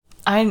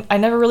I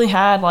never really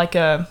had like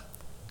a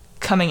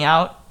coming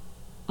out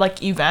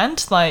like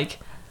event. Like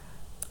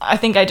I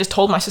think I just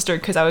told my sister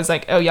because I was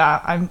like, oh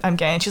yeah, I'm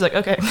gay, and she's like,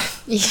 okay,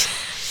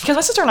 because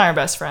my sister and I are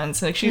best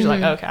friends. Like she was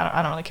like, okay,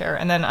 I don't really care,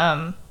 and then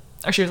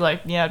or she was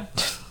like, yeah,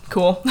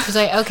 cool. She was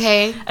like,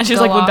 okay, and she was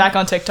like, went back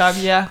on TikTok,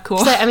 yeah, cool.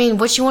 She's like, I mean,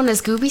 what you want, a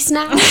Scooby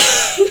snack?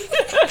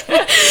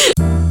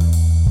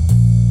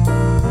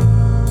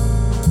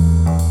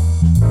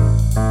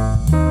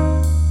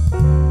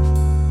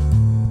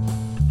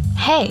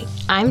 Hey,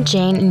 I'm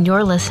Jane, and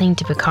you're listening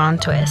to Pecan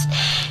Twist.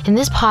 In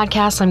this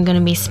podcast, I'm going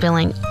to be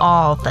spilling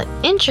all the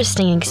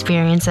interesting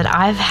experience that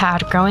I've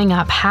had growing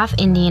up half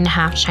Indian,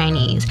 half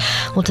Chinese.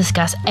 We'll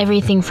discuss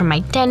everything from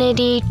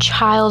identity,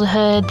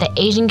 childhood, the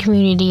Asian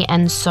community,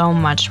 and so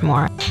much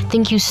more.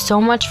 Thank you so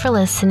much for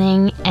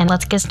listening, and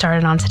let's get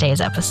started on today's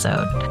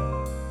episode.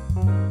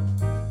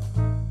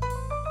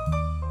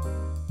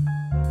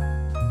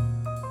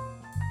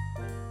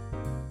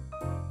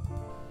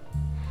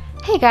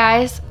 Hey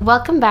guys,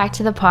 welcome back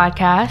to the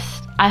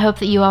podcast. I hope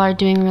that you all are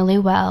doing really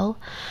well.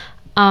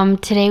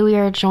 Today we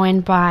are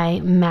joined by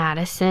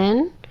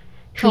Madison.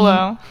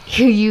 Hello.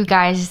 Who you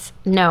guys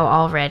know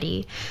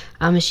already.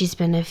 She's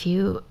been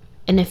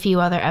in a few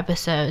other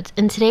episodes.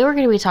 And today we're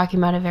going to be talking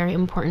about a very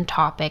important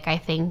topic, I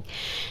think,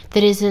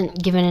 that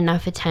isn't given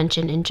enough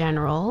attention in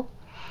general.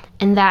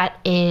 And that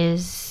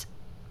is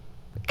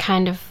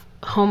kind of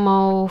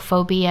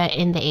homophobia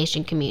in the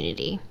Asian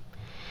community.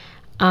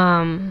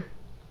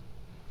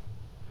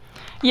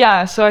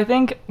 Yeah, so I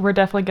think we're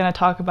definitely going to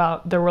talk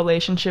about the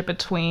relationship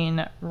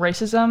between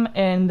racism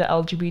in the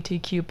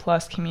LGBTQ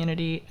plus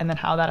community and then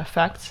how that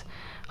affects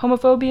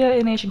homophobia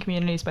in Asian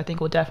communities, but I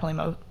think we'll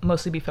definitely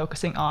mostly be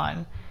focusing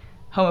on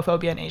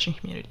homophobia in Asian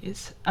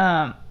communities.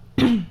 So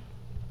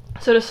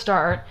to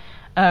start,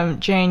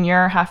 Jane,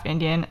 you're half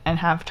Indian and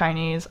half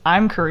Chinese.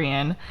 I'm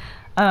Korean.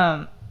 And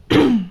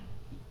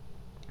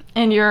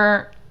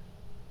you're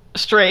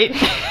straight.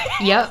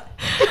 Yep.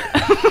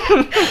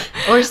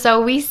 Or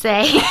so we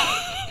say.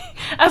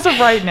 As of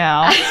right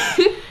now.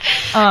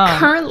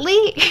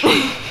 Currently,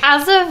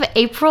 as of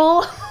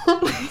April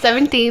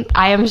 17th,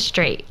 I am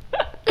straight.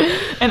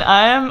 And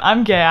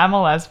I'm gay. I'm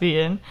a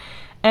lesbian.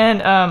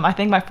 And I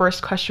think my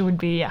first question would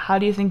be, how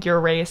do you think your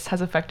race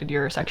has affected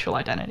your sexual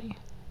identity?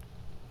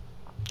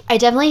 I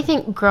definitely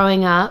think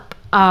growing up,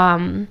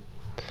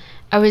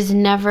 I was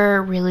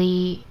never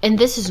really, and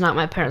this is not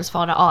my parents'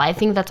 fault at all. I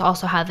think that's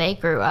also how they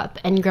grew up.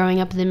 And growing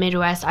up in the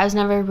Midwest, I was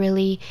never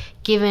really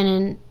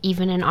given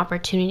even an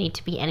opportunity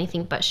to be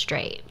anything but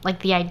straight. Like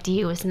the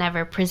idea was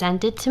never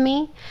presented to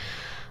me.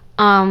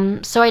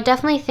 So I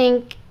definitely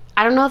think,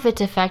 I don't know if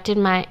it's affected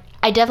I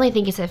definitely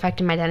think it's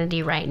affected my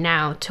identity right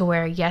now to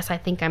where, yes, I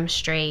think I'm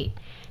straight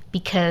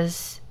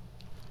because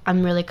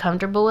I'm really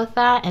comfortable with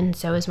that. And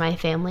so is my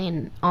family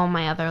and all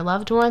my other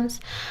loved ones.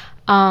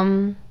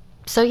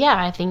 So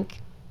yeah, I think,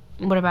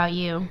 what about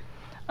you?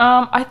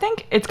 I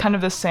think it's kind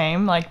of the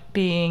same, like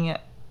being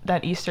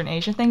that Eastern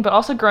Asian thing, but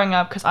also growing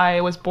up, because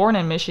I was born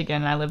in Michigan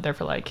and I lived there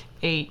for like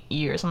 8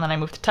 years, and then I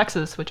moved to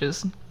Texas, which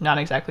is not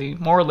exactly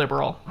more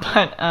liberal,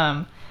 but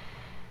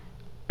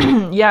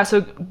yeah,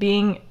 so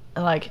being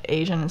like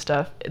Asian and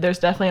stuff, there's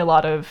definitely a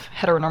lot of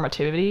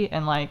heteronormativity,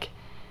 and like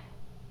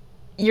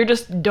you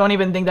just don't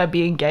even think that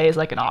being gay is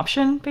like an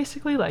option,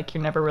 basically. Like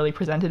you're never really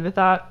presented with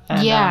that.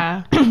 And,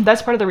 yeah.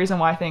 That's part of the reason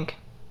why I think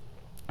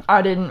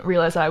I didn't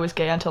realize I was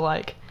gay until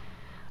like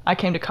I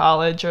came to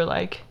college or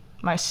like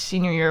my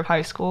senior year of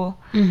high school.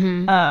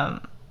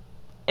 Mm-hmm.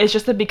 It's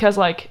just that because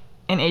like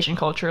in Asian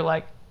culture,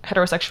 like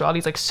heterosexuality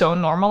is like so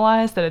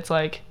normalized that it's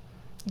like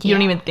you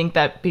don't even think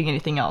that being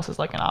anything else is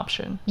like an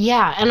option.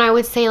 Yeah, and I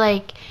would say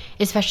like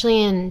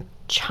especially in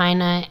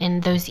China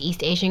and those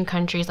East Asian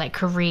countries like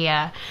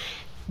Korea,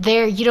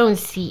 there you don't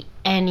see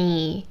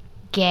any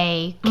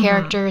gay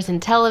characters in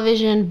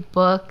television,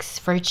 books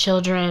for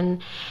children.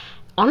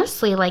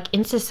 Honestly, like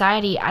in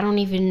society, I don't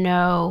even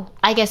know.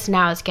 I guess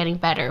now it's getting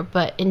better,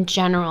 but in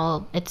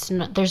general,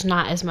 there's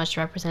not as much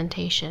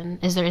representation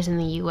as there is in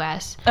the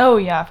U.S. Oh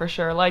yeah, for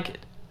sure. Like,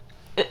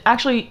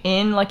 actually,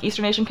 in like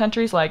Eastern Asian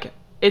countries, like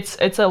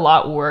it's a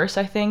lot worse,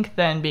 I think,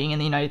 than being in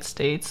the United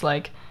States.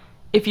 Like,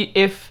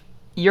 if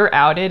you're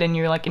outed and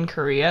you're like in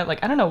Korea,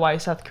 like I don't know why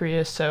South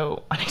Korea is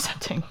so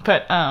unaccepting,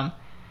 but I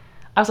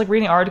was like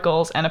reading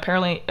articles, and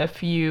apparently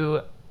if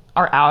you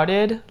are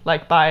outed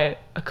like by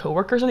a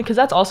coworker or something, because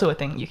that's also a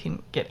thing, you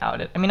can get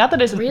outed. I mean, not that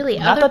isn't really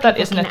not other that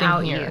people isn't a can out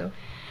thing here, you.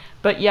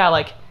 But yeah,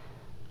 like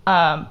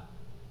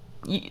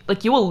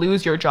you will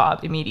lose your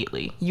job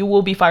immediately. You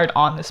will be fired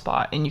on the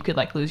spot, and you could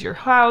like lose your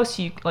house.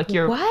 You like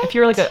What? If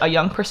you're like a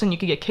young person, you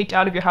could get kicked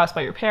out of your house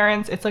by your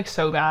parents. It's like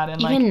so bad.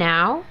 And Even like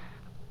now?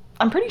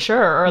 I'm pretty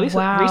sure, or at least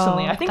Wow,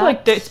 recently. I think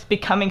like it's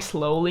becoming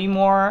slowly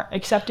more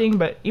accepting,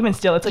 but even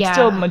still, it's like Yeah.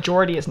 still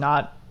majority is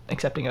not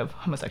accepting of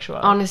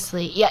homosexuality.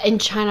 Honestly, yeah, in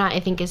China, I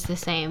think it's the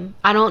same.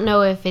 I don't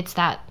know if it's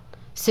that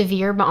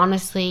severe, but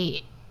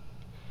honestly,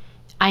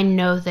 I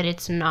know that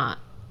it's not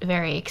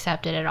very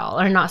accepted at all,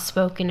 or not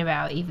spoken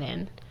about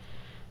even.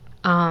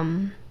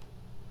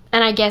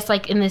 And I guess,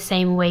 like, in the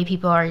same way,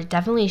 people are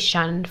definitely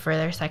shunned for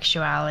their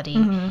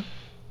sexuality,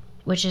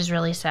 which is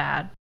really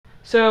sad.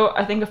 So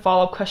I think a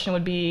follow-up question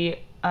would be,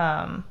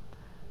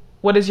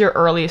 what is your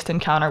earliest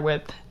encounter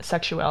with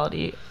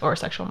sexuality or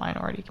sexual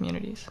minority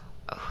communities?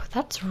 Oh,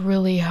 that's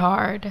really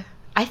hard.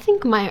 I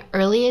think my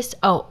earliest...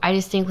 Oh, I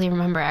distinctly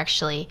remember,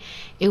 actually.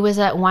 It was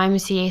at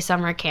YMCA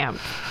summer camp.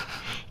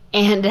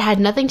 And it had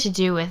nothing to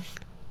do with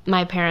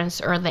my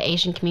parents or the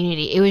Asian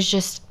community. It was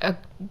just a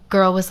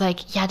girl was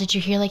like, yeah, did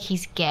you hear, like,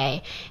 he's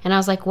gay? And I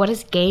was like, what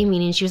does gay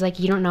mean? And she was like,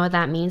 you don't know what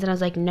that means? And I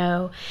was like,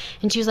 no.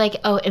 And she was like,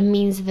 oh, it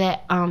means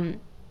that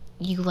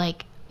you,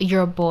 like,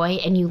 you're a boy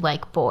and you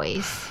like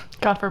boys.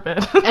 God forbid.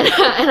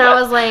 And I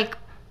was like,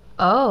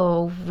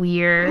 oh,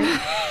 weird.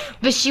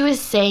 But she was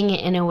saying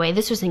it in a way,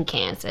 this was in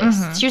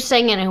Kansas. She was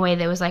saying it in a way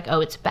that was like, oh,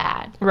 it's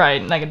bad.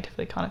 Right,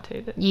 negatively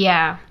connotated.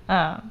 Yeah.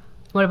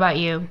 What about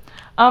you?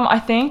 I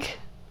think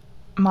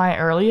my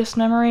earliest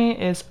memory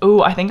is,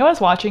 I think I was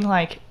watching,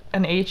 like,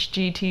 an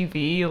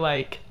HGTV,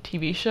 like,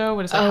 TV show.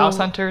 What is it, House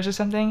Hunters or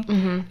something?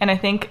 And I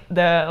think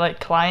the, like,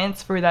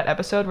 clients for that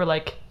episode were,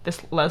 like,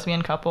 this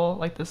lesbian couple,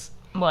 like, this,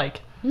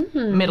 like,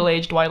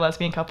 middle-aged white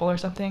lesbian couple or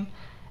something.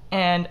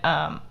 And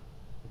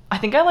I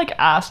think I, like,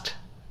 asked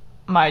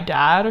my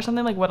dad or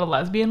something, like, what a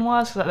lesbian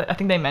was, 'cause I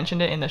think they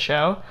mentioned it in the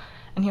show.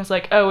 And he was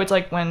like, oh, it's,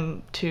 like,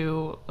 when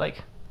two,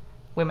 like,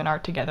 women are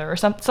together or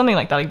something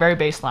like that, like, very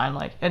baseline,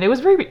 like, and it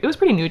was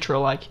pretty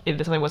neutral, like, it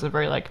definitely wasn't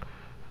very, like,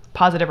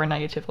 positive or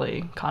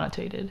negatively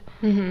connotated.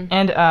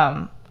 And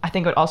I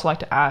think I would also like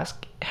to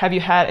ask, have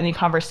you had any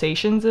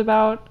conversations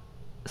about,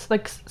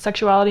 like,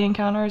 sexuality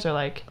encounters, or,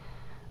 like,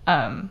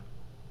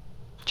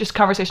 just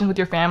conversations with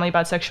your family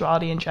about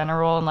sexuality in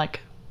general and, like,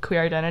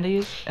 queer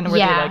identities, and were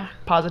they, like,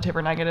 positive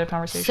or negative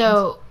conversations?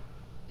 So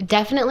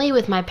definitely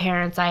with my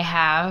parents I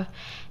have,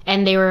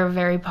 and they were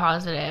very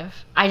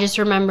positive. I just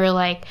remember,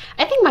 like,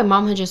 I think my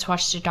mom had just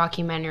watched a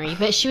documentary,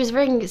 but she was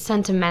very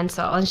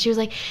sentimental, and she was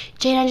like,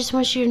 Jane, I just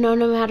want you to know,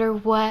 no matter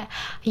what,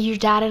 your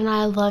dad and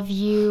I love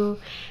you,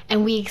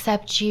 and we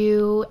accept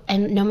you,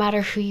 and no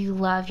matter who you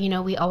love, you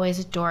know, we always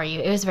adore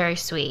you. It was very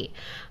sweet.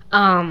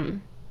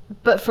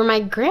 But for my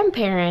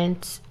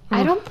grandparents,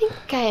 I don't think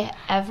I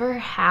ever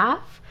have.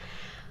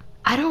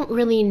 I don't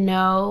really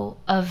know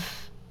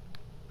of...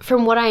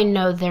 From what I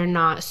know, they're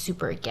not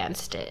super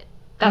against it.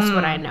 That's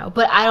what I know.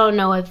 But I don't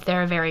know if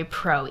they're very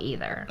pro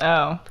either.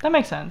 Oh, that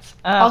makes sense.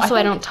 Also,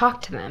 I don't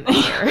talk to them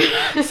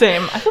either.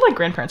 Same. I feel like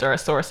grandparents are a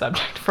sore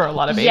subject for a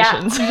lot of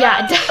Asians.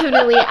 Yeah,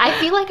 definitely. I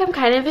feel like I'm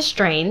kind of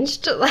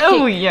estranged. Like,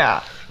 oh,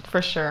 yeah,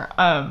 for sure.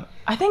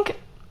 I think,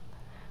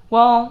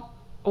 well,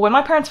 when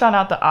my parents found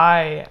out that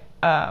I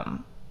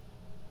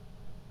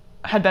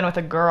had been with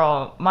a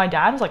girl, my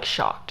dad was, like,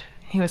 shocked.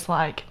 He was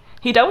like...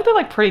 He dealt with it,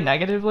 like, pretty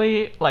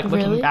negatively, like,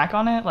 looking back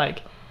on it.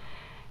 Like,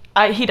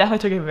 he definitely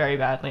took it very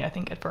badly, I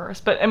think, at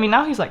first. But, I mean,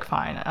 now he's, like,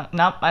 fine.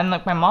 Now, and,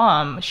 like, my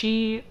mom,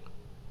 she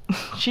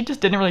just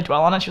didn't really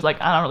dwell on it. She was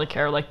like, I don't really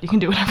care. Like, you can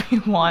do whatever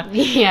you want.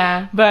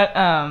 Yeah. But,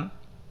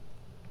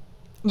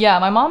 yeah,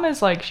 my mom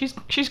is, like,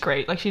 she's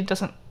great. Like, she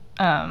doesn't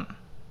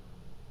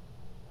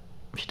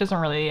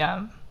really,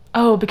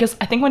 because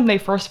I think when they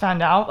first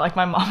found out, like,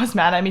 my mom was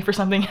mad at me for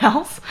something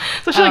else.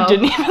 So she, like,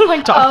 didn't even,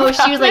 like, talk about it.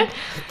 Oh, she was like,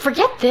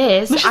 forget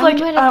this. She's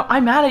like,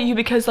 I'm mad at you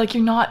because, like,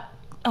 you're not,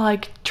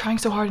 like, trying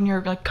so hard in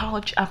your, like,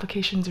 college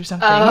applications or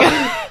something.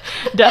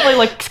 Definitely,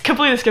 like,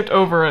 completely skipped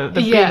over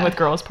the being with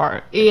girls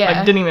part. Yeah.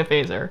 Like, didn't even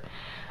phase her.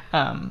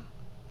 But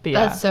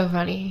yeah. That's so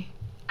funny.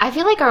 I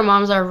feel like our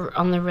moms are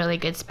on the really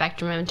good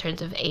spectrum in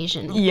terms of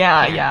Asian.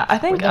 Yeah. I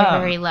think they're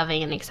very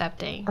loving and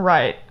accepting.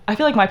 Right. I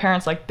feel like my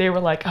parents, like, they were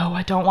like, oh,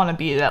 I don't want to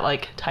be that,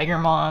 like, tiger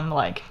mom,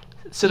 like,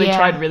 so they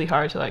tried really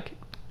hard to, like,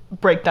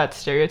 break that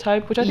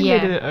stereotype, which I think they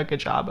did a good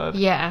job of.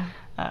 Yeah.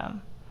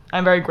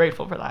 I'm very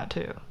grateful for that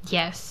too.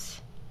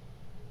 Yes.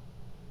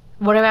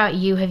 What about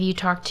you? Have you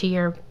talked to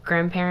your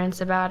grandparents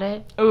about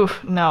it?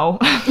 Oof, no.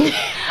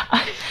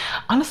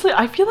 Honestly,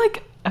 I feel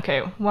like,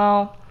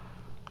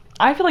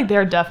 I feel like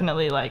they're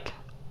definitely, like,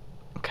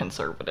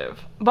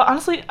 conservative. But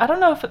honestly, I don't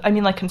know if, I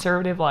mean, like,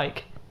 conservative,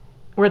 like,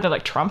 where they're,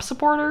 like, Trump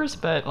supporters,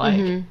 but,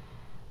 like,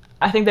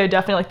 I think they're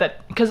definitely, like,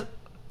 that, because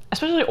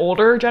especially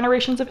older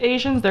generations of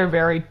Asians, they're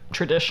very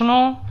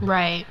traditional.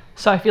 Right.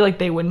 So I feel like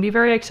they wouldn't be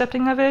very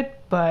accepting of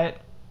it, but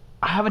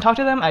I haven't talked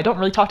to them. I don't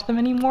really talk to them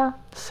anymore,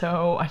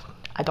 so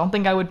I don't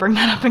think I would bring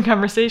that up in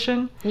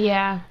conversation.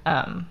 Yeah.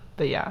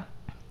 But yeah.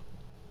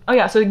 Oh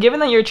yeah, so given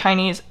that you're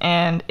Chinese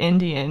and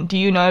Indian, do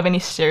you know of any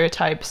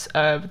stereotypes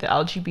of the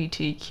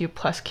LGBTQ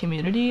plus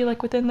community,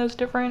 like, within those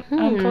different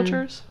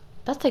cultures?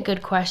 That's a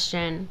good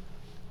question.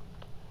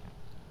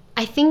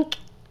 I think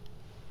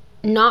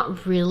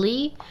not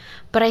really,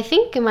 but I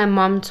think my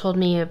mom told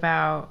me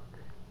about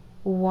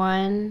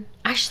one.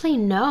 Actually,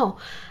 no.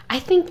 I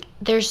think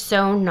they're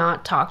so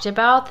not talked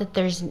about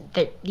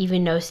that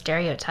even no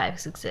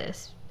stereotypes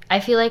exist. I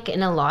feel like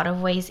in a lot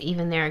of ways,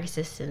 even their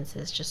existence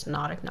is just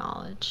not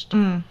acknowledged.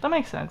 That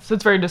makes sense. So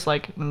it's very just,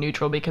 like,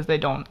 neutral because they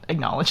don't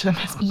acknowledge them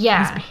as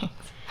beings.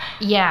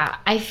 Yeah.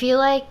 I feel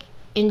like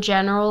in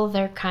general,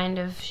 they're kind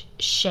of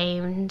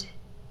shamed.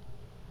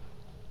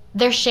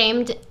 They're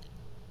shamed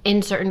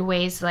in certain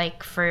ways,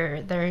 like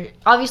for their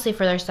obviously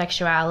for their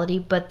sexuality,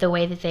 but the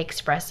way that they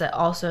express it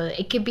also,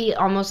 it could be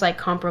almost like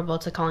comparable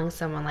to calling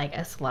someone like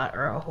a slut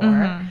or a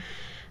whore.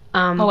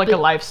 Well, like But-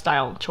 a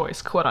lifestyle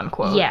choice, quote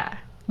unquote. yeah,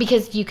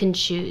 because you can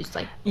choose,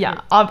 like,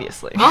 Yeah,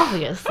 obviously.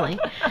 obviously.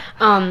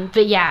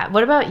 But yeah,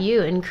 what about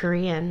you in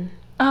Korean?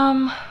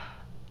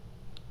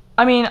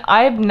 I mean,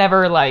 I've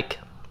never like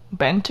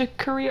been to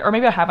Korea, or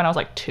maybe I have when I was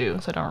like 2,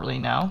 so I don't really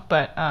know.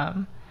 But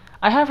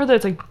I have heard that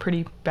it's like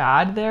pretty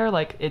bad there.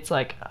 Like it's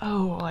like,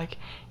 oh, like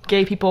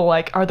gay people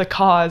like are the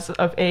cause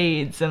of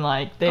AIDS, and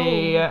like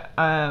they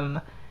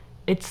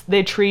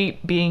they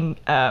treat being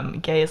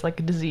gay as like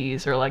a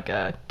disease or like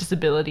a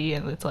disability,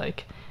 and it's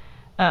like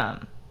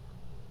and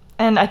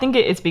I think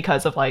it's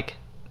because of like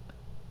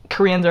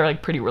Koreans are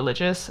like pretty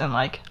religious, and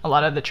like a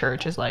lot of the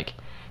church is like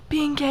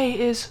being gay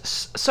is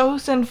so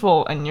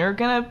sinful and you're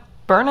gonna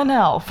burn in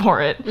hell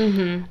for it.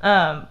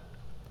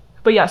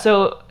 But yeah,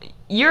 so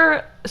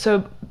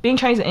being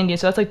Chinese and Indian,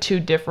 so that's like 2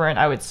 different,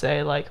 I would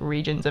say, like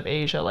regions of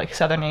Asia, like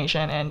Southern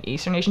Asian and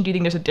Eastern Asian. Do you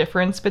think there's a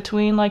difference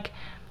between like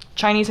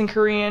Chinese and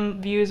Korean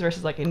views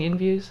versus like Indian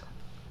views?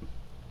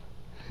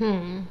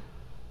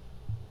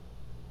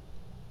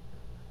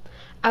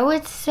 I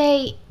would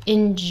say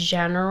in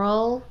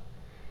general,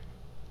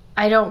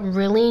 I don't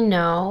really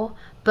know,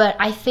 but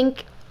I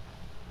think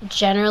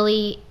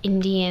generally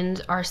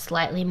Indians are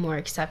slightly more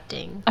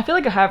accepting. I feel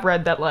like I have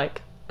read that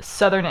like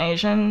Southern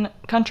Asian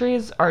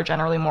countries are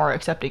generally more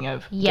accepting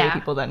of gay Yeah.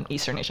 people than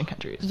Eastern Asian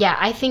countries. Yeah,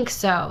 I think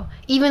so.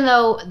 Even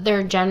though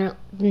they're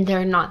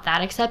not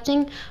that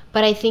accepting,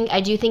 but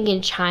I do think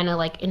in China,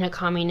 like in a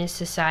communist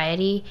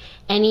society,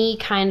 any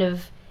kind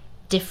of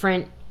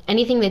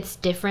anything that's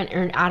different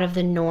or out of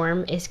the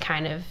norm is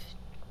kind of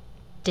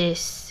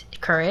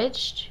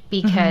discouraged,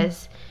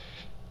 because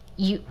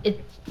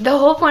the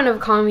whole point of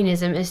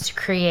communism is to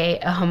create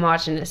a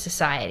homogenous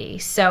society.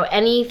 So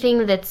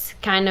anything that's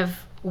kind of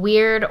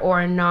weird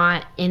or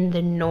not in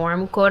the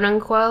norm, quote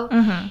unquote,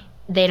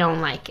 they don't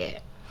like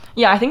it.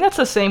 Yeah, I think that's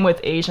the same with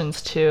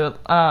Asians too.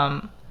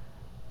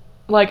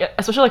 Like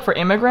especially like for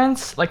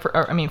immigrants, like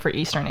for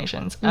Eastern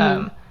Asians.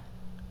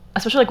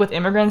 Especially like with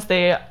immigrants,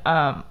 they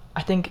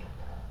I think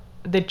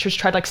they just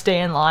try to like stay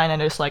in line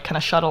and just like kind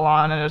of shuttle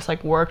on and just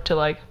like work to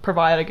like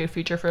provide a good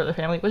future for their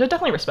family, which I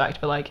definitely respect.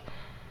 But like,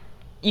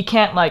 you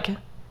can't like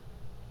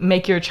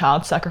make your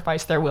child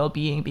sacrifice their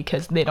well-being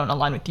because they don't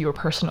align with your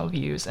personal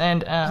views.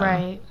 And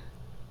Right.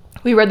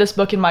 we read this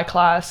book in my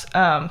class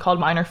called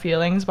Minor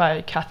Feelings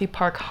by Kathy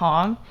Park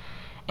Hong,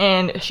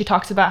 and she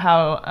talks about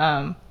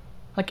how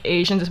like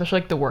Asians, especially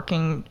like the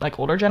working like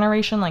older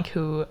generation, like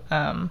who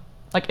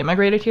like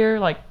immigrated here,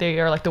 like they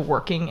are like the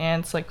working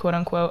ants, like quote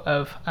unquote,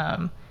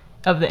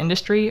 of the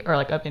industry, or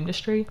like of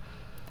industry,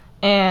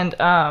 and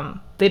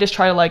they just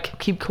try to like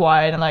keep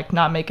quiet and like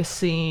not make a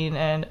scene,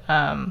 and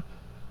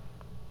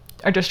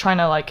are just trying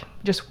to like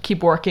just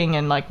keep working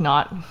and like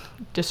not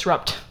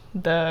disrupt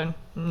the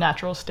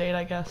natural state,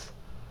 I guess.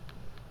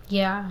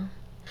 Yeah.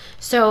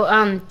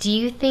 So, do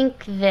you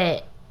think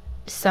that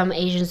some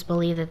Asians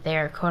believe that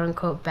they're quote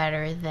unquote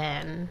better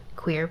than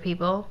queer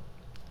people?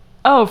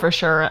 Oh, for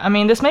sure. I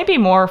mean, this may be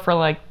more for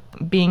like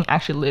being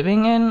actually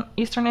living in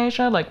Eastern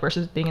Asia, like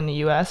versus being in the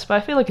U.S., but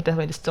I feel like it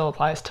definitely still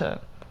applies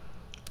to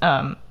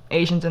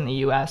Asians in the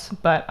U.S.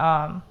 But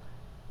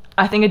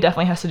I think it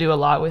definitely has to do a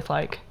lot with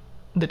like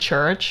the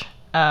church.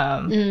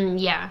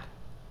 Yeah.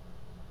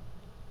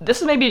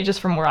 This is maybe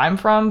just from where I'm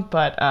from,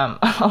 but a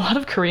lot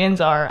of Koreans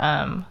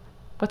are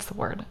what's the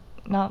word?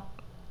 Not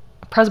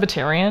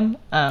Presbyterian.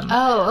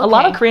 Oh, A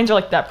lot of okay. Koreans are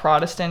like that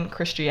Protestant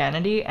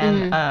Christianity,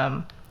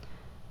 and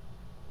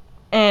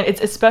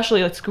it's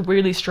especially it's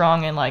really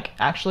strong in like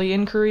actually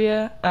in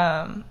Korea,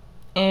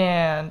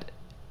 and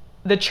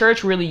the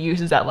church really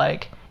uses that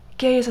like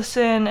gay is a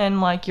sin and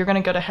like you're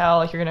gonna go to hell,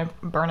 like you're gonna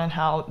burn in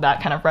hell,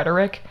 that kind of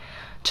rhetoric,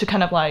 to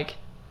kind of like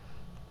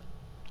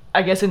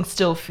I guess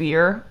instill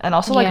fear, and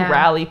also like Yeah.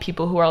 rally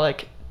people who are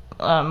like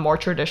more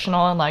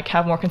traditional and like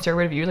have more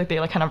conservative views, like they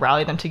like kind of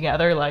rally them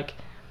together like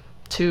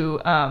to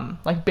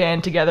like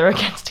band together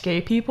against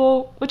gay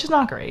people, which is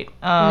not great.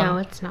 No,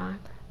 it's not.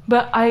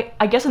 But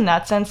I guess in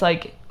that sense,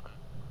 like,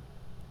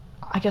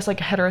 I guess like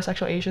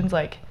heterosexual Asians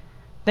like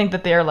think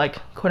that they're like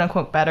quote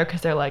unquote better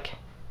because they're like,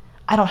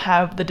 I don't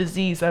have the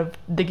disease of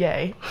the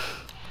gay.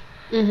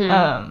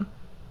 But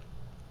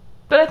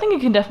I think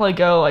it can definitely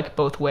go like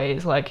both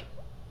ways. Like,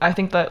 I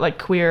think that like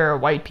queer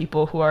white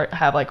people who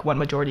have like one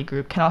majority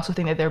group can also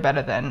think that they're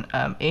better than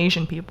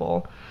Asian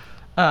people,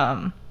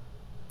 and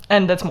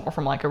that's more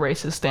from like a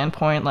racist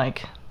standpoint.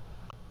 Like,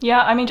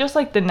 yeah, I mean, just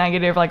like the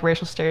negative like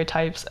racial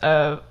stereotypes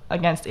of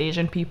against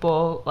Asian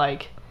people,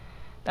 like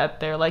that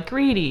they're like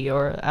greedy,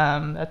 or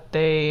that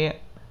they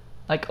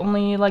like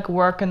only like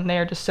work and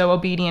they're just so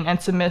obedient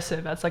and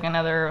submissive. That's like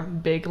another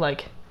big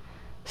like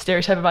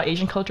stereotype about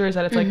Asian culture, is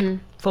that it's like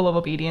full of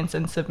obedience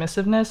and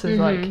submissiveness. Is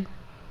like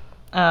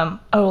oh,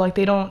 like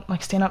they don't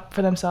like stand up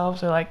for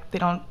themselves, or like they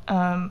don't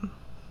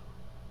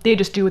they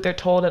just do what they're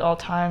told at all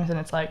times. And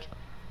it's like,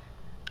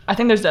 I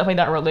think there's definitely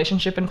that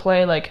relationship in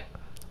play. Like,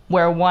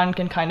 where one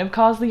can kind of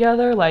cause the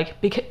other. Like,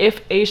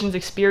 if Asians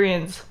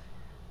experience,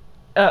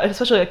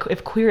 especially like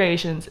if queer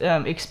Asians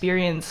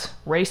experience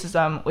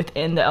racism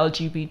within the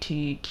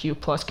LGBTQ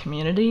plus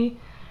community,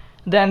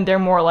 then they're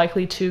more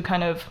likely to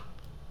kind of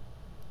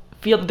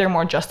feel that they're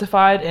more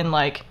justified in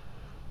like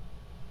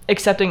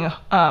accepting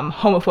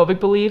homophobic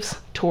beliefs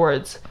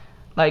towards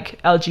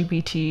like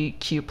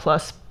LGBTQ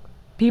plus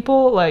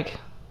people. Like,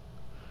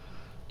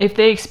 if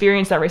they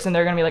experience that racism,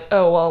 they're gonna be like,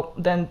 oh well,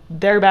 then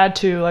they're bad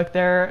too. Like,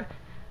 they're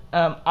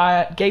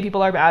gay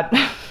people are bad.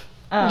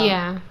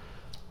 Yeah.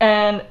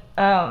 And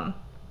yeah,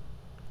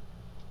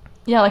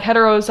 like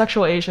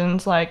heterosexual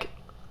Asians, like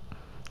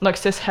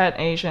cishet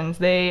Asians,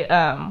 they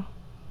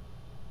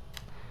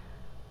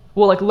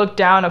will like look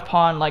down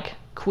upon like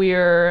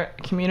queer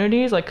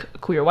communities,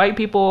 like queer white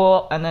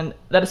people, and then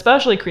that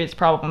especially creates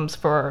problems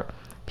for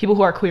people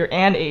who are queer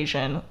and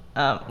Asian,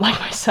 like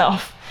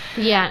myself.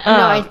 Yeah,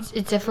 no, it's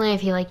definitely, I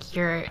feel like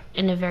you're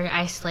in a very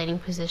isolating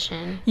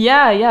position.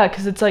 Yeah,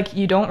 because it's like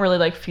you don't really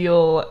like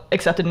feel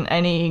accepted in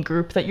any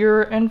group that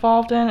you're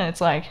involved in, and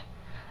it's like,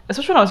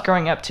 especially when I was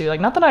growing up too, like,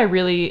 not that I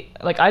really,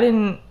 like, I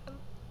didn't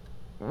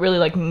really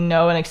like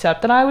know and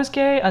accept that I was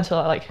gay until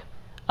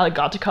I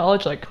got to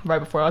college, like right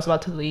before I was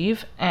about to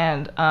leave.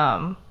 And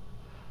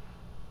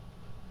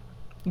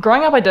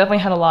growing up, I definitely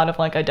had a lot of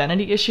like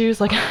identity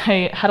issues. Like,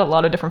 I had a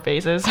lot of different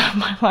phases of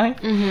my life.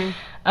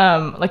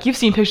 Like, you've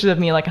seen pictures of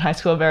me like in high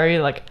school, very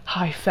like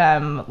high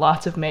femme,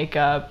 lots of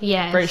makeup,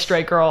 Yes. very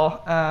straight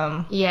girl,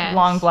 Yes.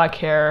 long black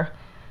hair.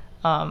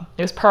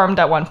 It was permed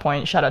at one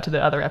point. Shout out to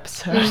the other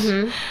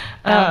episode.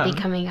 That'll be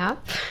coming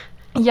up.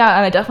 Yeah,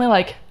 and I definitely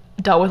like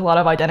dealt with a lot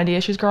of identity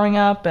issues growing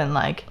up, and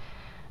like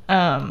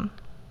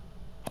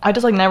I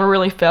just like never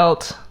really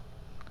felt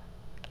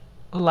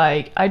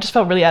like, I just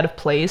felt really out of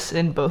place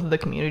in both of the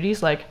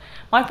communities. Like,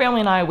 my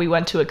family and I, we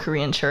went to a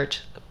Korean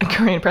church, a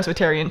Korean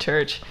Presbyterian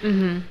church,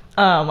 when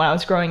I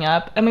was growing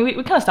up. I mean, we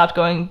kind of stopped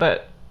going,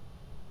 but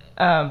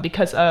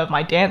because of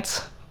my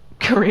dance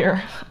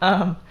career,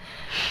 so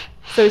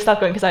we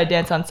stopped going because I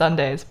danced on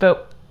Sundays.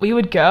 But we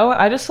would go,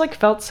 and I just like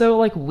felt so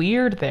like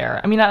weird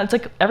there. I mean, it's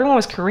like everyone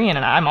was Korean,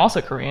 and I'm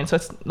also Korean, so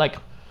it's like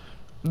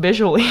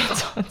visually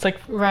it's like,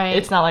 Right.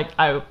 it's not like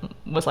I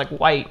was like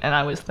white and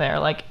I was there,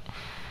 like,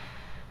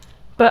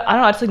 but I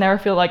don't know, I just like never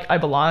feel like I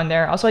belong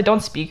there. Also, I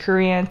don't speak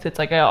Korean, so it's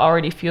like I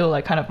already feel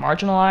like kind of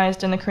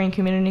marginalized in the Korean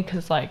community,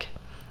 because like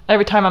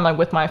every time I'm like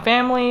with my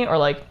family, or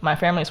like my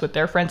family's with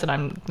their friends and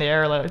I'm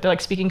there, like they're like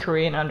speaking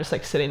Korean and I'm just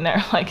like sitting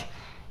there like,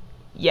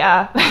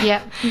 yeah.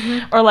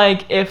 Yeah. Or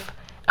like, if,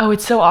 oh,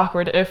 it's so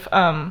awkward if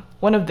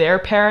one of their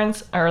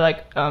parents, or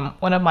like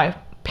one of my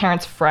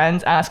parents'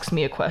 friends asks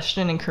me a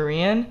question in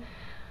Korean,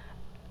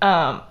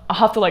 I'll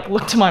have to like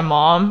look to my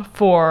mom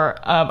for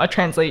a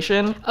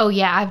translation, Oh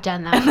yeah, I've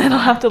done that. and then I'll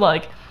have to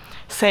like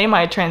say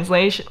my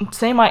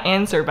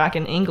answer back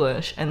in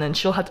English, and then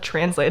she'll have to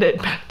translate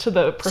it back to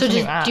the So person who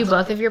asked. do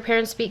both of your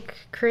parents speak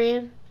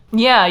Korean?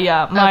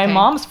 Yeah. My Okay.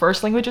 mom's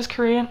first language is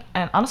Korean,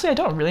 and honestly, I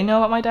don't really know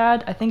about my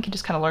dad. I think he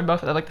just kind of learned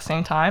both at like the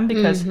same time,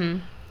 because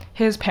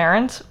his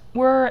parents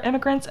were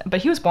immigrants,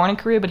 but he was born in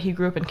Korea, but he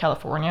grew up in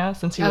California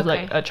since he was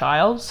like Okay. a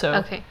child. So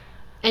Okay.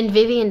 And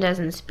Vivian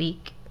doesn't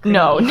speak Korean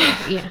no.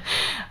 either. Yeah.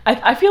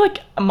 I feel like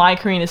my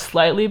Korean is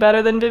slightly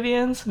better than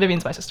Vivian's.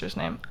 Vivian's my sister's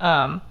name.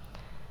 But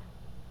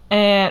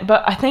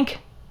I think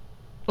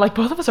like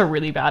both of us are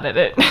really bad at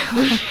it.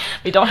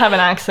 We don't have an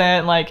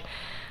accent. Like,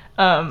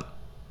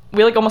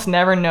 we like almost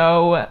never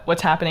know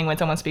what's happening when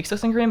someone speaks to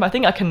us in Korean. But I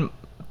think I can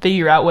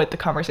figure out what the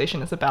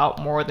conversation is about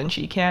more than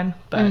she can.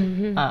 But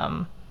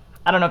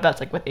I don't know if that's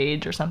like with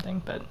age or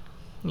something. But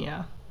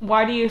yeah.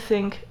 Why do you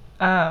think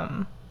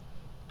that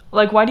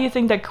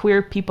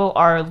queer people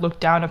are looked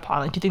down upon?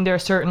 Like, do you think there are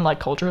certain like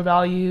cultural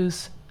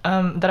values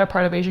that are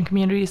part of Asian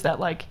communities that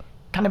like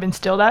kind of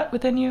instill that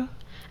within you?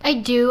 I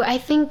do. I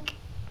think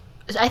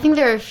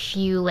there are a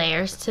few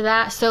layers to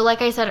that. So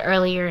like I said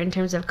earlier, in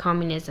terms of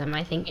communism,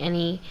 I think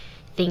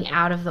anything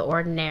out of the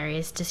ordinary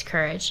is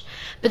discouraged.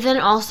 But then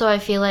also I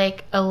feel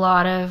like a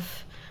lot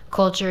of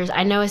cultures,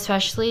 I know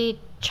especially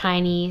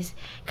Chinese,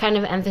 kind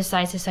of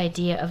emphasize this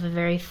idea of a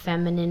very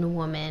feminine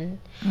woman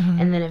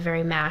and then a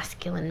very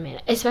masculine man,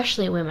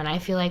 especially women. I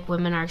feel like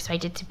women are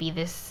expected to be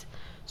this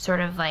sort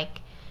of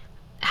like,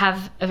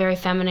 have a very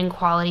feminine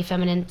quality,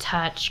 feminine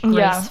touch,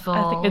 graceful.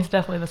 Yeah, I think it's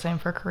definitely the same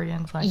for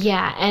Koreans. Like,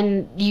 Yeah,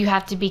 and you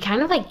have to be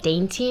kind of like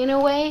dainty in a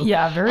way.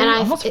 yeah, very And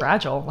almost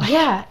fragile. Like,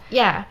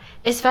 Yeah.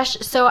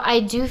 Especially, so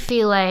I do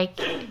feel like,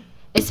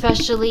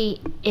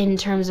 especially in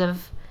terms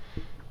of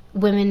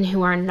women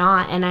who are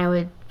not, and I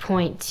would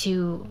point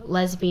to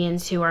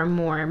lesbians who are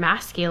more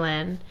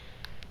masculine.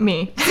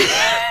 me.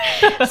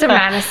 So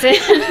Madison.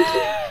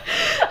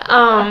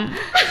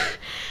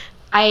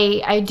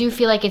 I do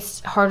feel like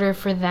it's harder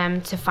for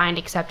them to find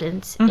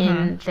acceptance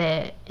in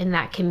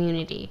that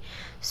community.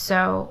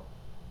 So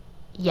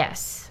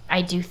yes,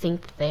 I do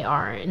think that they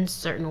are in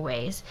certain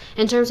ways.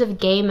 In terms of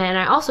gay men,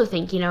 I also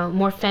think,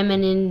 more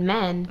feminine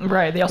men.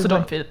 Right. They also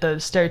don't fit the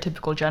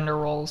stereotypical gender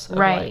roles of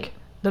Right. like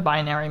the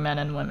binary men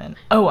and women.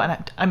 Oh,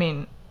 and I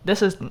mean,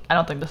 I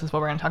don't think this is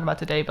what we're going to talk about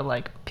today, but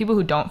like people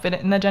who don't fit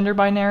in the gender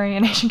binary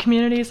in Asian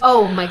communities.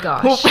 Oh my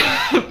gosh.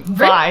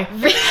 Bye.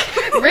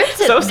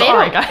 Rips So they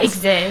sorry, don't guys.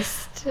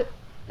 exist.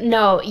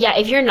 No, yeah,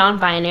 if you're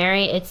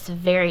non-binary, it's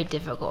very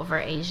difficult for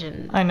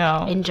Asian I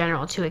know. in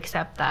general to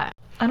accept that.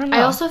 I don't know.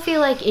 I also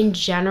feel like in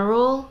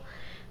general,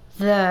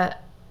 I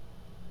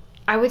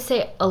would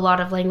say a lot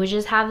of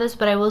languages have this,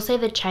 but I will say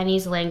the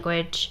Chinese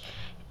language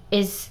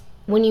is,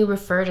 when you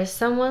refer to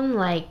someone,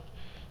 like,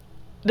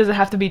 Does it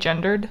have to be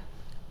gendered?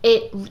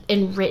 it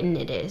in written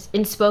it is.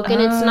 In spoken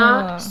it's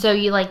not. Oh. So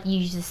you like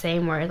use the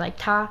same word, like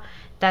ta,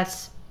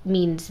 that's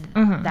means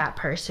that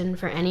person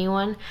for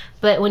anyone.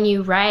 But when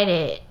you write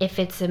it, if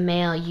it's a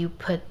male, you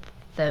put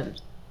the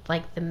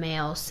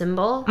male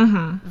symbol,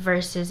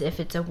 versus if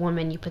it's a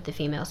woman, you put the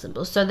female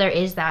symbol. So there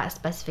is that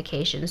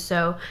specification.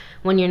 So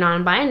when you're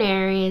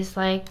non-binary, it's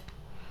like,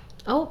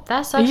 oh,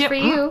 that sucks for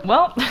you.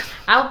 Well,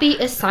 I'll be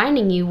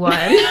assigning you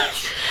one.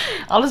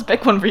 I'll just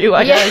pick one for you,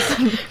 I guess.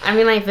 I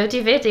mean, like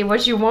 50-50,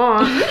 what you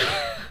want.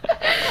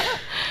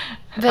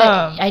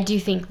 But I do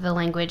think the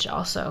language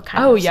also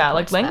kind of Oh yeah,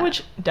 like supports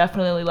language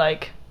definitely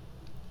like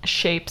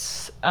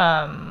shapes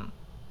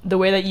the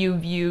way that you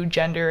view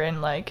gender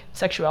and like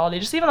sexuality,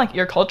 just even like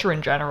your culture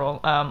in general.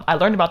 I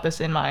learned about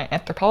this in my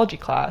anthropology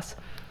class,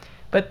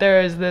 but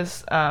there is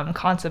this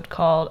concept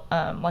called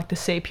like the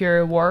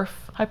Sapir-Whorf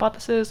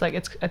hypothesis.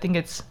 Like I think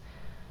it's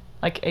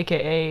like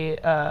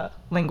AKA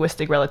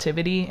linguistic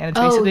relativity, and it's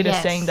basically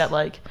just saying that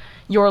like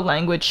your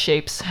language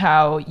shapes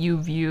how you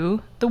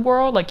view the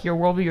world, like your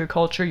worldview, your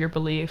culture, your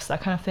beliefs, that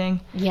kind of thing.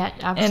 Yeah,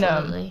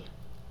 absolutely.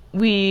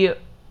 And we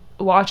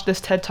watched this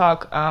TED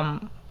Talk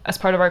as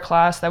part of our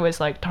class that was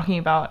like talking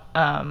about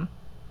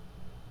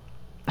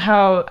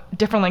how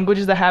different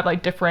languages that have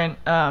like different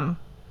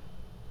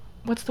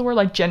what's the word,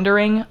 like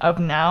gendering of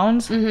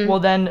nouns, well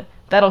then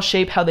that'll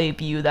shape how they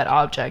view that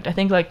object. I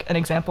think like an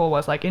example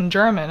was like in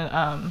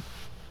German,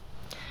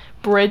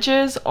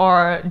 bridges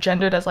are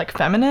gendered as like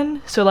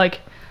feminine. So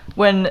like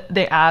when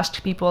they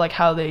asked people like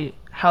how they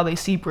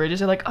see bridges,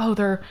 they're like, oh,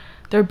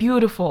 they're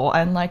beautiful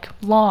and like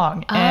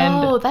long. Oh,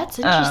 and that's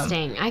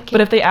interesting. but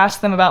if they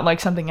asked them about like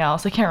something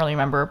else, I can't really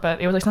remember, but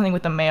it was like something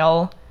with the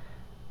male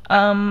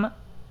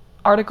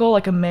article,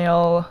 like a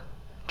male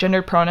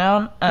gendered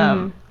pronoun.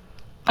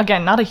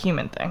 Again, not a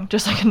human thing,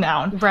 just like a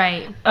noun.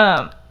 Right.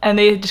 And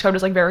they described it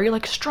as like very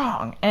like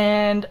strong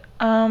and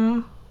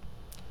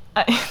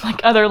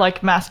like other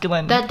like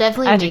masculine That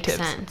definitely adjectives.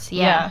 makes sense.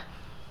 Yeah.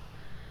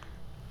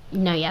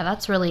 No, yeah,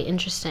 that's really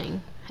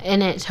interesting.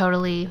 And it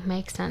totally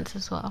makes sense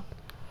as well.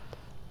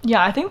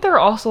 Yeah, I think there are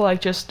also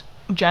like just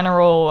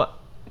general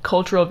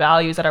cultural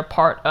values that are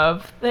part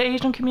of the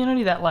Asian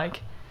community that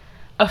like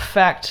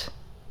affect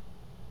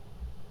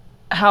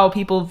how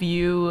people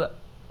view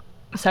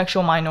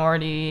sexual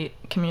minority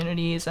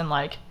communities and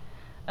like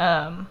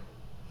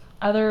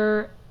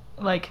other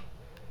like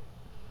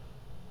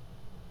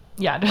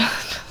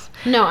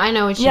No, I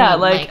know what you yeah mean.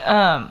 like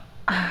I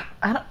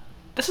don't,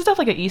 this is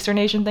definitely like an Eastern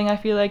Asian thing, I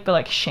feel like, but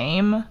like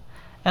shame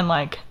and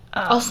like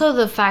also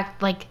the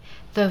fact, like,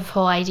 the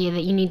whole idea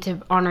that you need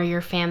to honor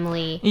your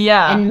family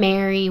and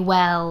marry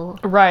well,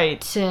 right,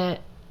 to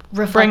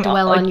reflect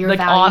well like, on your like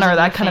values, honor, of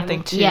that your kind of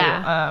family. thing too.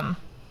 Yeah.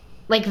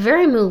 Like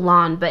very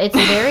Mulan, but it's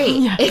very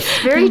it's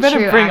very you better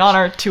true, bring actually.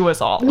 honor to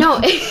us all.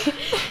 No.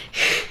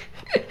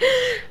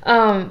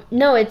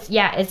 No,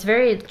 it's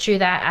very true,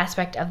 that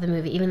aspect of the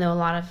movie, even though a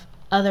lot of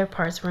other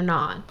parts were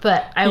not.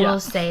 But I will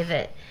say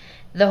that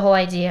the whole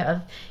idea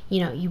of,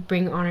 you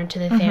bring honor to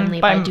the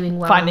family by doing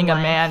well finding in a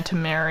life. man to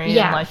marry,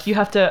 Yeah. and like you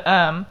have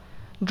to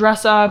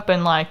dress up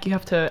and like you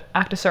have to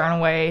act a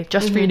certain way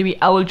just for you to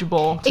be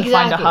eligible to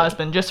find a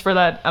husband, just for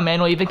that a man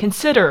will even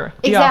consider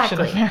the option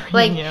of marrying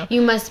like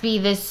you must be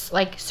this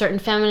like certain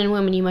feminine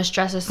woman, you must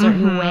dress a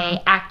certain way,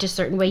 act a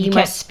certain way, you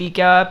can't speak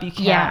up, you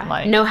can't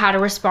like know how to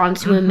respond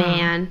to a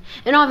man.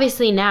 And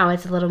obviously now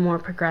it's a little more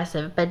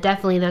progressive, but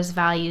definitely those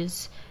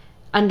values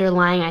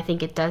underlying, I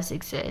think it does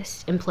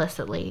exist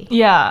implicitly.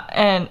 Yeah.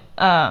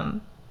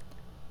 And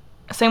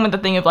same with the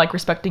thing of like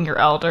respecting your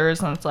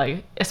elders, and it's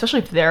like, especially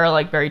if they're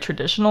like very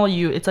traditional,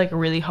 it's like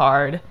really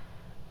hard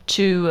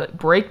to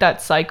break that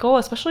cycle,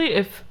 especially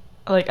if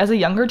like as a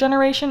younger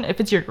generation, if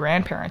it's your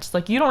grandparents,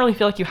 like you don't really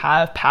feel like you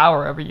have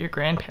power over your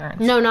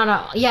grandparents. No, not at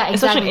all. Yeah,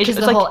 exactly, because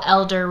the whole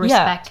elder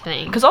respect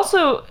thing. Because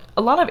also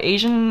a lot of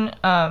Asian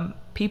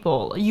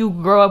people, you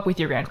grow up with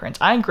your grandparents.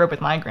 I grew up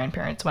with my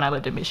grandparents when I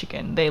lived in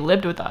Michigan. They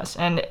lived with us,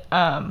 and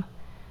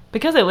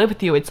because they live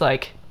with you, it's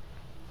like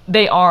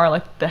they are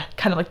like the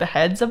kind of like the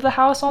heads of the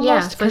house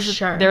almost. Yeah, for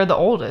sure. They're the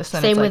oldest.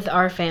 And same it's with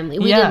our family.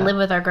 We didn't live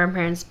with our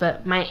grandparents,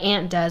 but my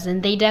aunt does,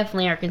 and they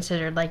definitely are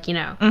considered like,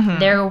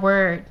 their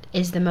word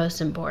is the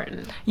most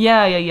important.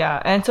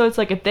 Yeah. And so it's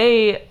like if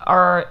they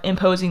are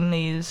imposing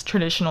these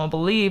traditional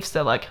beliefs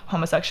that like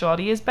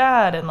homosexuality is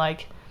bad and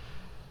like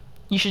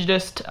you should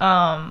just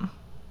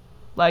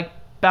like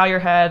bow your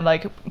head,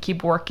 like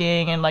keep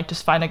working and like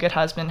just find a good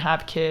husband,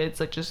 have kids,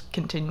 like just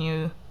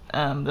continue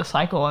the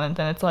cycle, and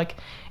then it's like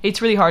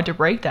it's really hard to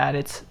break that.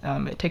 It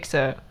takes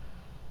a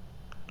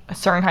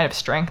certain kind of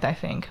strength, I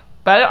think.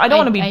 But I don't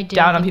want to I be do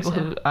down on think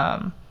people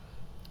so.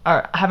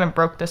 who haven't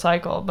broke the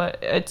cycle, but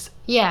it's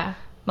Yeah.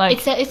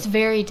 like It's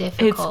very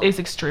difficult. it's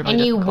extremely and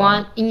you difficult.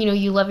 want,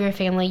 you love your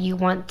family. You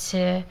want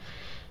to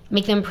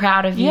make them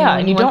proud of you. Yeah,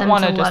 and you want don't them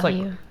want to to just love like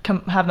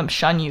you. have them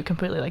shun you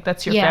completely. Like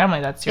that's your Yeah.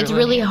 family. That's your It's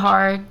really lineage.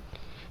 hard,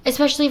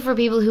 especially for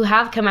people who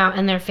have come out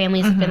and their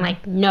families have been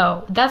like,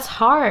 no, that's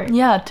hard.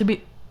 Yeah, to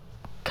be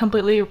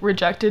completely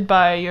rejected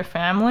by your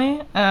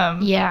family.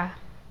 Yeah.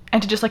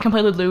 And to just like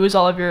completely lose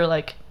all of your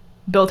like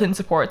built-in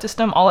support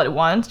system all at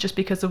once just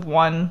because of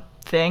one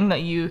thing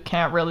that you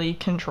can't really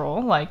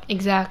control. Like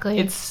Exactly.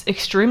 it's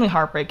extremely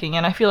heartbreaking,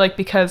 and I feel like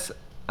because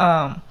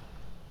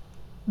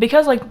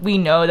like we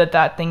know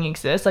that thing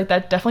exists, like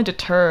that definitely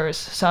deters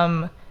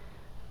some,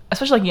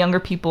 especially like younger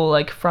people,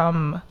 like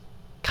from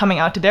coming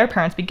out to their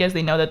parents because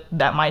they know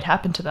that might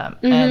happen to them,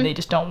 and they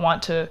just don't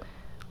want to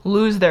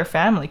lose their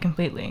family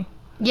completely.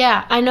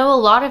 Yeah, I know a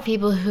lot of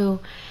people who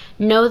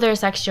know their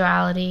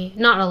sexuality,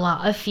 not a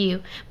lot, a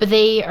few, but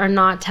they are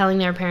not telling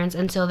their parents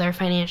until they're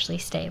financially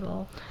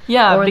stable.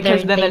 Yeah, Or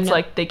because then they it's know-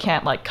 like they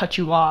can't like cut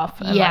you off,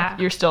 and Yeah. like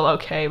you're still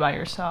okay by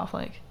yourself.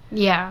 Like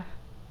Yeah.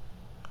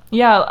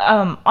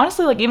 yeah,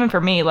 honestly, like even for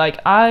me, like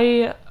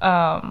I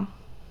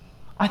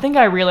think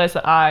I realized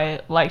that I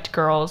liked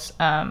girls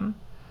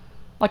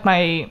like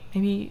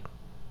maybe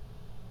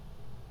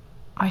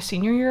my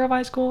senior year of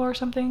high school or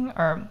something,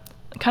 or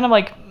kind of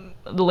like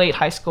the late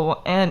high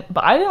school,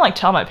 but I didn't like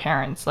tell my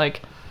parents.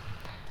 Like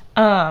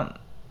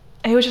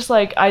it was just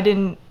like I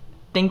didn't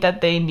think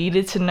that they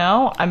needed to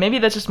know. Maybe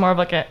that's just more of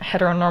like a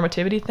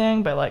heteronormativity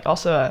thing, but like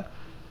also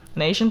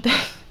an Asian thing.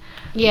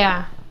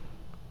 Yeah.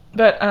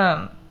 But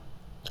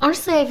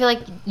Honestly, I feel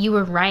like you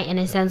were right in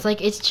a sense.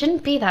 Like, it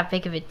shouldn't be that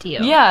big of a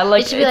deal. yeah,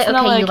 like It should be it's like,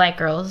 not okay, you like, like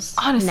girls.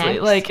 honestly,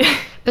 next. like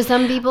But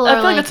some people I are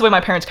feel like like, that's the way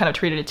my parents kind of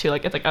treated it too.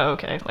 Like it's like, oh,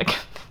 okay, like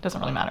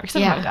doesn't really matter.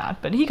 Except for Yeah. my dad,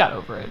 but he got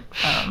over it.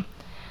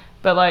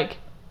 But like,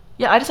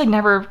 yeah, I just like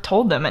never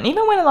told them. And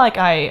even when like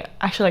I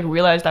actually like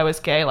realized I was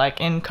gay,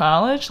 like in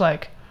college,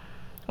 like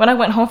when I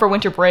went home for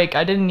winter break,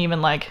 I didn't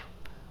even like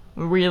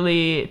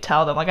really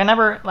tell them. Like I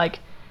never like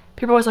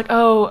people always like,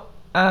 oh,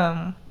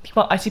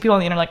 I see people on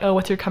the internet like, oh,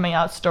 what's your coming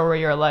out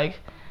story, or like,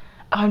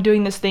 oh, I'm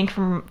doing this thing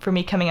for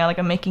me coming out, like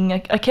I'm making a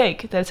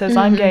cake that says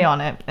I'm gay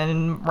on it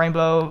and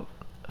rainbow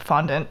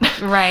fondant.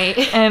 right.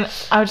 And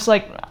I was just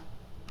like,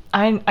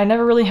 I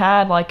never really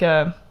had like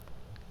a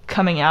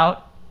coming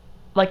out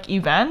like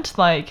event.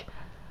 Like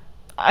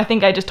I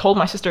think I just told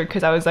my sister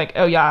because I was like,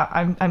 oh yeah,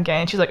 I'm gay,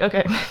 and she's like,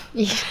 okay,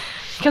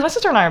 because my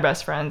sister and I are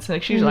best friends.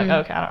 Like she's like,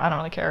 okay, I don't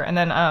really care. And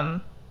then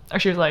or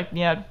she was like,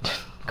 yeah,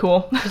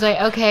 cool. I was like,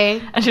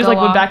 okay. And she was go like,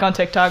 went on. back on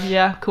TikTok,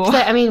 yeah, cool. So,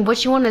 I mean,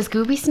 what you want, a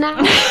Scooby snack?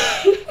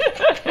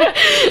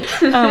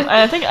 And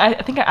I think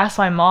I asked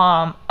my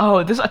mom. Oh,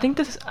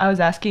 I was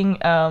asking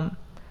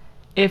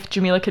if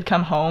Jamila could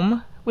come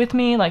home with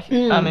me, like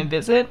and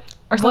visit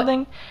or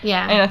something.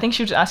 Yeah. And I think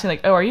she was asking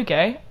like, oh, are you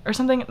gay or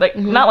something? Like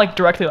not like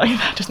directly like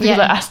that, just because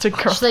Yeah. I asked a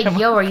girl. She's to like, come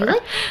yo, are you over.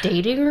 like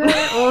dating her?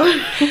 Or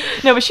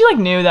No, but she like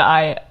knew that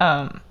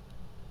I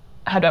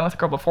had been with a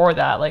girl before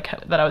that, like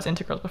that I was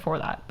into girls before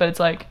that. But it's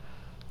like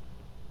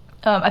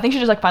I think she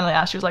just like finally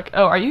asked. She was like,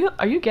 "Oh, are you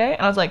gay?"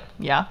 And I was like,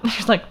 "Yeah."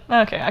 She's like,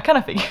 "Okay, I kind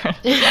of figured."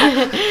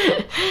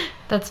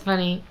 That's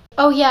funny.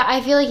 Oh yeah,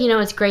 I feel like,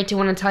 it's great to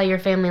want to tell your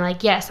family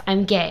like, yes,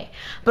 I'm gay.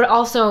 But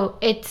also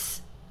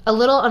it's a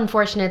little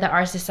unfortunate that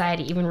our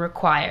society even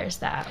requires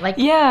that. Like,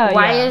 Yeah,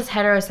 why yeah. is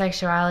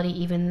heterosexuality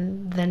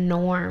even the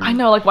norm? I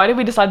know, like, why did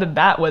we decide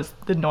that was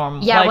the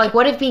norm? Yeah, like,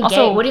 what if being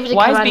also, gay? What if it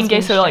why come is out being as gay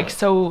being so like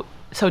straight?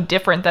 so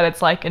different that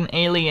it's like an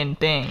alien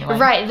thing? Like,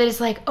 Right, that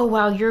it's like, oh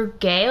wow, you're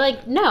gay.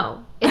 Like,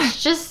 no,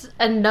 it's just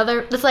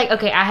another. It's like,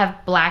 okay, I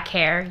have black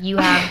hair. You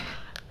have,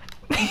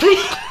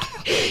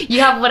 you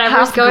have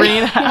whatever's Half going.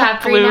 green,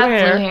 half green, blue half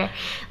hair. blue hair.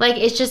 Like,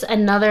 it's just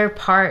another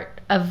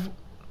part of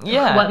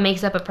Yeah. what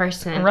makes up a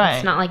person. Right.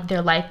 It's not like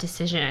their life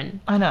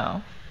decision. I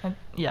know.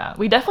 Yeah,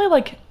 we definitely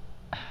like.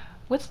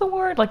 What's the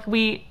word? Like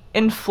we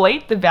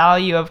inflate the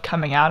value of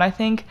coming out. I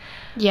think.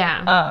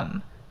 Yeah.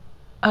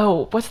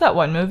 Oh, what's that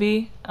one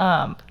movie?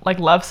 Like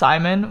Love,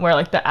 Simon, where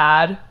like the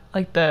ad,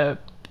 like the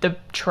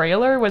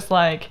trailer was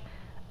like,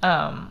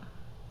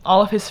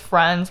 all of his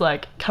friends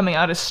like coming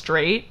out as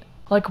straight.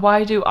 Like,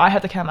 why do I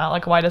have to come out?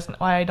 Like, why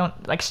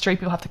don't like straight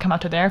people have to come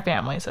out to their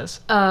families as?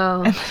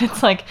 Oh. And then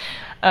it's like,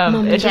 Mom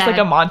and it's just like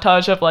a Dad.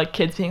 montage of like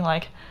kids being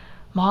like,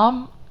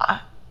 "Mom,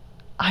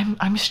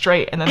 I'm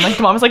straight," and then like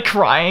the mom is like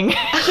crying,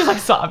 she's like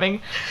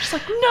sobbing, she's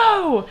like,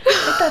 "No,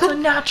 like, that's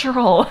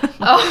unnatural."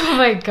 Oh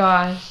my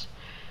gosh.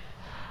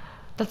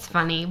 That's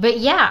funny. But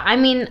yeah, I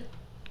mean,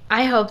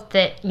 I hope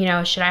that,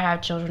 should I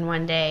have children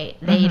one day,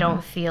 they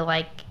don't feel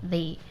like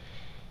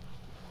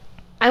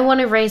I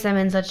want to raise them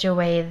in such a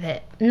way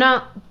that,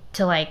 not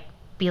to like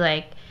be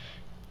like,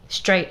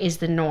 straight is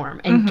the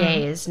norm and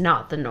gay is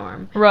not the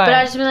norm. Right. But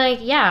I just be like,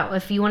 yeah,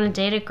 if you want to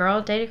date a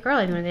girl, date a girl.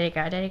 If you want to date a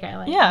guy, date a guy.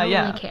 Like, Yeah, I don't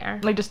yeah. really care.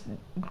 Like just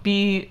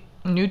be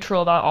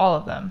neutral about all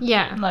of them.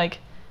 Yeah. Like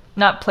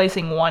not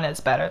placing one as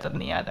better than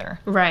the other.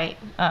 Right.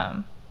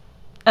 And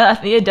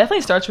it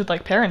definitely starts with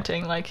like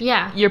parenting. Like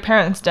Yeah. your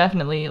parents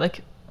definitely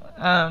like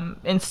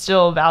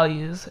instill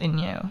values in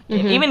you,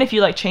 even if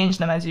you like change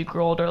them as you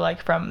grow older,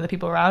 like from the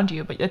people around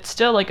you, but it's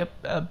still like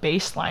a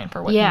baseline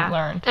for what you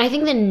learned. And I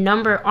think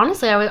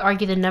honestly, I would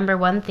argue the number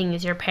one thing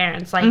is your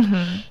parents. Like,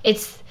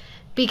 it's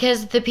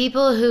because the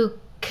people who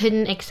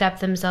couldn't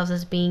accept themselves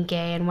as being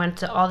gay and went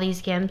to all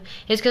these games,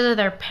 it's because of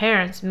their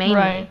parents mainly.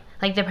 Right.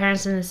 Like the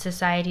parents in the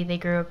society they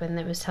grew up in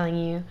that was telling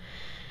you,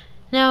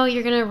 no,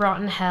 you're gonna rot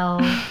in hell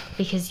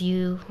because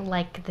you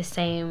like the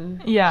same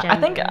gender.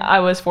 I think I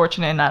was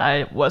fortunate in that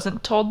I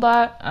wasn't told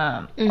that.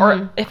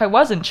 Or if I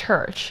was in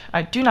church,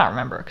 I do not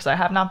remember because I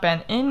have not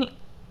been in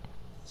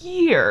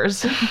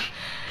years.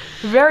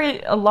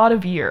 A lot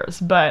of years.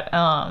 But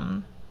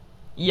I'm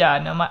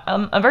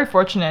very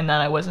fortunate in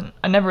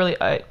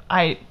that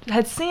I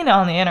had seen it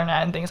on the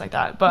internet and things like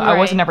that, but I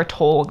was never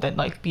told that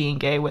like being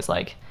gay was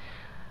like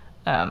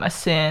a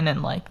sin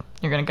and like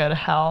you're gonna go to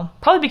hell.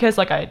 Probably because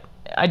like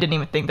I didn't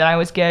even think that I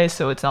was gay,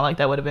 so it's not like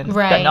that would have been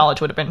that knowledge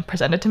would have been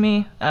presented to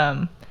me.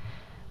 Like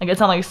it's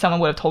not like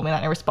someone would have told me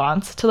that in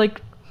response to like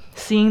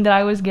seeing that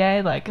I was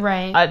gay. Like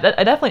I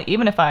definitely,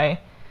 even if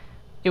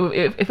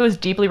if it was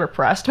deeply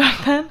repressed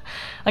back then,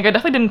 like I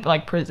definitely didn't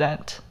like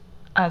present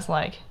as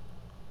like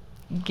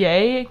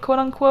gay, quote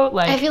unquote.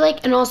 Like I feel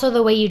like, and also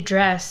the way you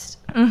dressed,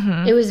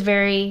 it was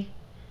very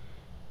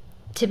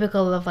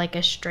typical of like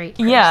a straight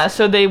person. Yeah,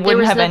 so they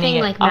wouldn't have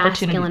any like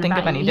opportunity to think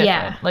of any different.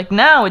 Yeah. Like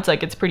now it's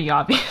like it's pretty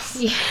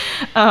obvious.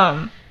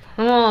 Yeah.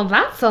 Well,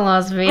 that's a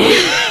lesbian.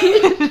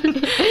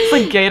 It's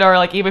like gaydar,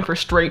 like even for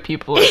straight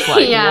people, it's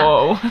like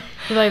whoa.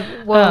 You're like,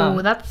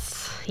 whoa,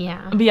 that's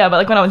But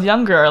like when I was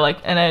younger, like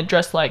and I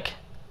dressed like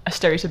a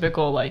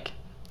stereotypical like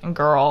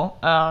girl,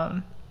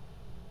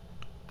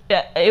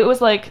 it was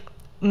like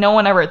no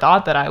one ever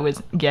thought that I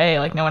was gay.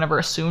 Like no one ever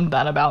assumed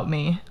that about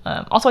me.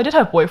 Also, I did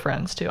have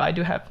boyfriends too. I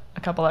do have a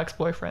couple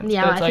ex-boyfriends.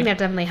 Yeah, I think that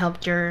definitely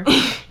helped your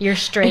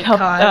straight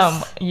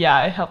cause.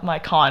 It helped my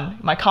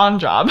con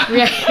job.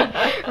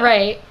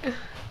 Right.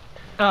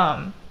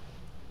 But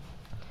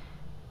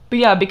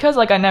yeah, because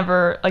like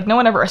no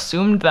one ever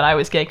assumed that I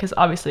was gay, because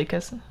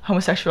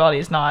homosexuality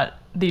is not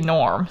the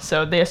norm.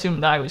 So they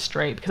assumed that I was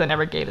straight because I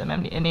never gave them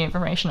any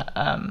information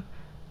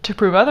to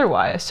prove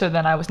otherwise. So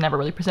then I was never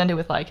really presented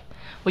with like,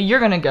 well, you're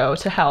gonna go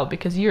to hell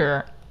because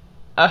you're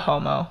a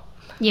homo.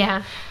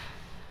 Yeah.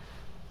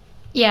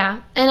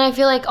 Yeah, and I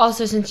feel like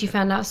also since you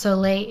found out so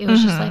late, it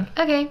was just like,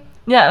 okay.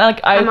 Yeah,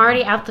 like I'm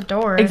already out the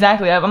door.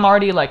 Exactly. I've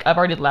already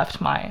left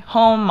my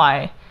home,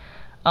 my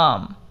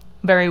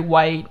very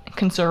white,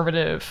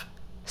 conservative,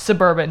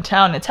 suburban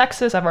town in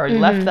Texas. I've already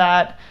left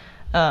that.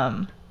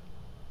 And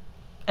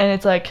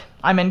it's like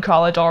I'm in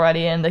college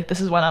already, and like this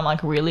is when I'm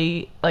like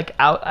really like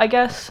out, I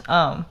guess.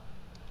 And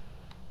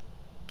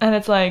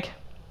it's like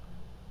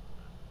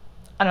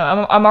I don't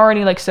know. I'm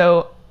already like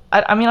so.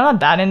 I mean, I'm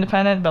not that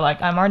independent, but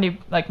like I'm already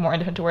like more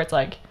independent to where it's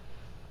like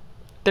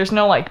there's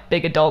no like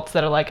big adults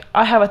that are like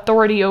I have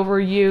authority over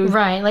you.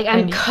 Right, like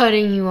I'm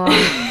cutting you off.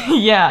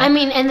 Yeah. I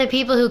mean, and the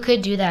people who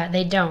could do that,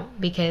 they don't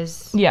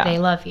because they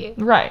love you.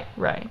 Right.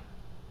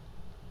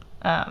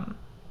 So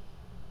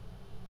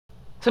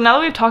now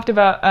that we've talked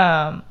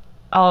about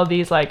all of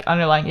these like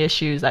underlying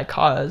issues that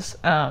cause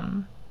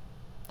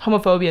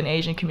homophobia in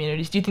Asian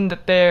communities, do you think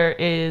that there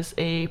is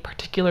a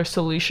particular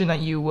solution that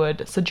you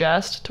would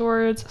suggest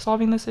towards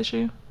solving this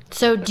issue?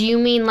 So do you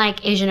mean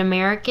like Asian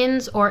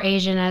Americans or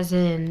Asian as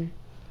in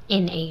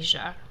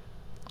Asia?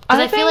 Because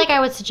I feel like I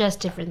would suggest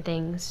different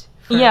things.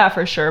 Yeah,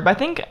 for sure. But I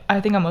think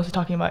I'm mostly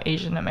talking about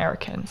Asian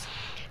Americans.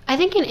 I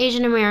think in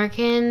Asian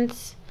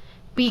Americans,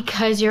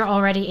 because you're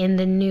already in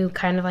the new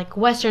kind of like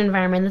Western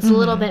environment that's a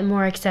little bit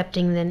more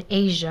accepting than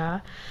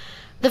Asia,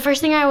 the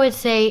first thing I would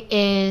say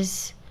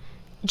is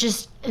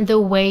just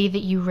the way that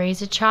you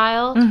raise a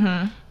child.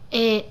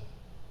 In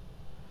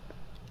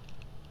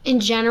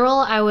general,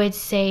 I would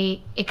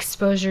say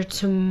exposure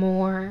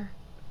to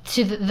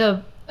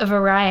a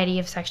variety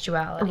of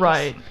sexualities.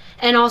 Right.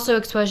 And also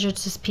exposure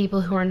to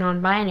people who are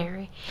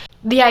non-binary.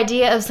 The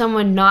idea of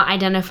someone not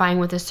identifying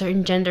with a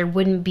certain gender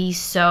wouldn't be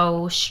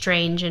so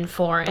strange and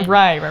foreign.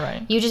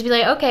 Right. You'd just be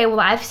like, okay, well,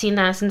 I've seen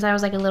that since I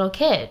was like a little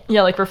kid.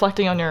 Yeah, like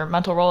reflecting on your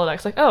mental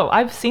Rolodex, like, oh,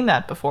 I've seen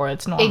that before.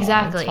 It's normal.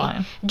 Exactly. It's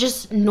fine.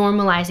 Just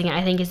normalizing it,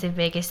 I think, is the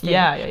biggest thing.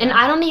 Yeah. And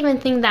I don't even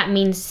think that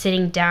means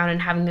sitting down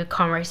and having a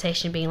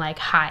conversation, being like,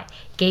 hi,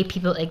 gay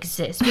people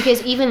exist.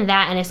 Because even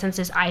that, in a sense,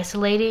 is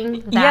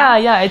isolating.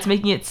 Yeah. It's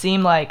making it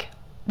seem like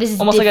this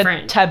is almost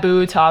different. like a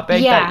taboo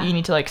topic that you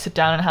need to like sit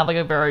down and have like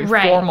a very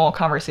formal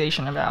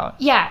conversation about.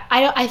 Yeah,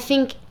 I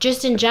think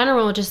just in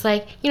general, just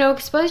like,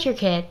 expose your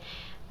kid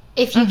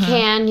if you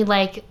can. You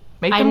like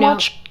make them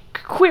watch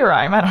Queer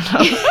Eye. I don't know.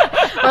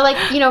 Or like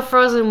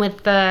Frozen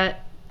with the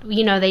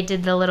they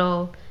did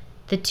the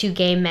two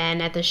gay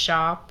men at the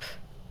shop.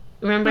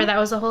 Remember that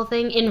was the whole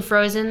thing in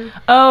Frozen?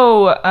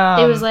 Oh,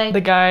 it was like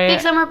the guy big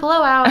summer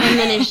blowout, and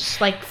then it's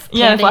just like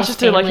it flashes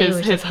to like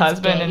his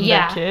husband and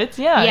their kids.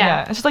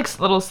 Yeah. It's just like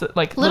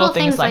little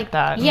things like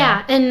that.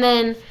 Yeah, and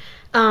then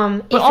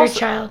if your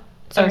child.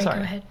 Sorry, go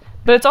ahead.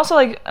 But it's also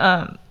like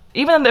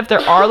even if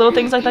there are little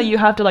things like that, you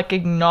have to like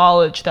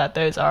acknowledge that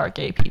those are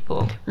gay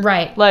people.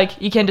 Right.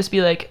 Like you can't just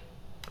be like,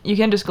 you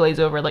can't just glaze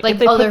over. Like if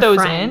they oh, put they're those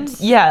friends.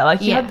 in, yeah,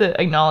 like you Yeah. have to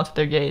acknowledge that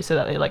they're gay so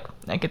that they like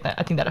get that.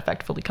 I think that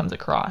effectively comes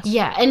across.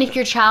 Yeah, and if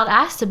your child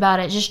asks about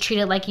it, just treat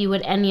it like you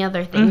would any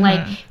other thing. Mm-hmm.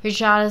 Like, your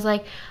child is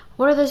like,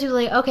 what are those people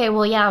like? Okay,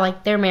 well, yeah,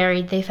 like, they're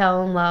married, they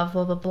fell in love,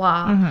 blah, blah,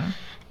 blah. Mm-hmm.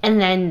 And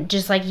then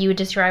just like you would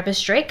describe a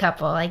straight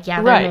couple, like,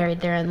 yeah, they're Right. married,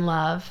 they're in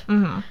love.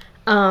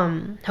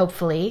 Mm-hmm.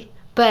 Hopefully.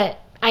 But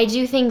I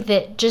do think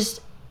that just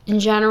in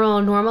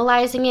general,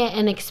 normalizing it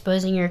and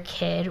exposing your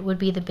kid would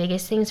be the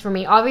biggest things for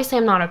me. Obviously,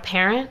 I'm not a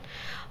parent,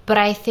 but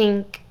I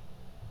think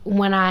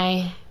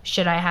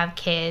should I have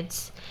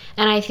kids?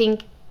 And I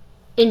think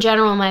in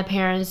general, my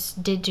parents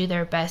did do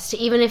their best,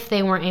 even if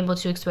they weren't able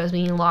to expose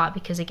me a lot,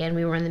 because again,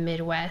 we were in the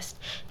Midwest.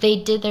 They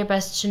did their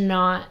best to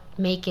not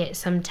make it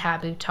some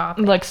taboo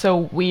topic. Like so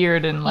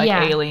weird and like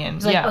alien.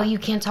 It's like, oh, you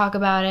can't talk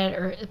about it,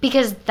 or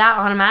because that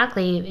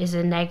automatically is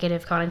a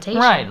negative connotation.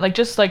 Right, like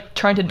just like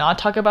trying to not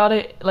talk about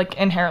it, like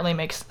inherently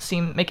makes it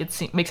seem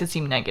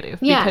negative.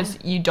 Yeah. Because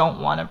you don't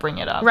want to bring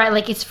it up. Right,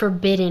 like it's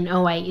forbidden.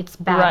 Oh, it's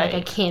bad. Right. Like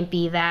I can't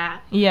be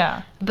that.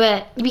 Yeah.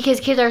 But because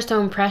kids are so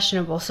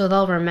impressionable, so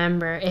they'll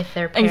remember if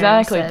their parents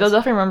Exactly. says, They'll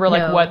definitely remember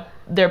like no. what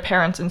their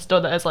parents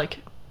instilled as like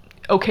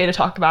okay to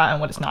talk about and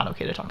what is not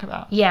okay to talk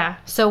about. Yeah.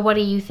 So what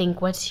do you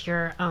think? What's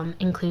your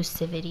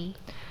inclusivity?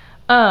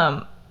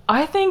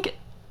 I think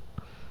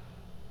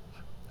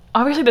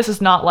obviously this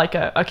is not like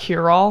a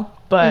cure-all,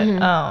 but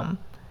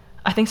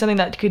I think something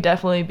that could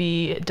definitely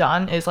be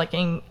done is like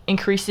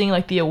increasing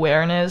like the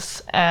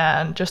awareness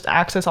and just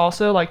access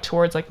also like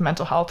towards like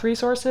mental health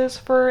resources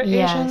for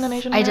Asian and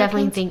Asian I Americans.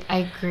 definitely think I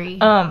agree.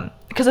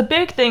 Because a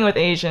big thing with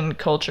Asian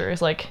culture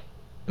is like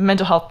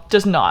mental health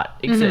does not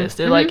exist.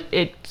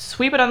 It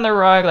sweep it on the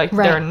rug. Like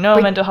there are no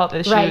But- mental health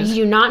issues. Right. You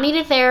do not need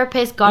a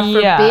therapist. God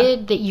Yeah.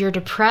 forbid that you're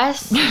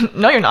depressed.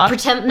 No, you're not.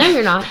 Pretend. No,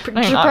 you're not. you're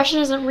not. Depression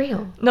isn't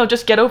real. No,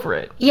 just get over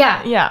it.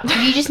 Yeah. Yeah.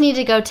 You just need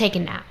to go take a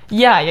nap.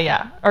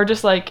 Yeah. Or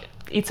just like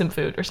eat some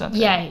food or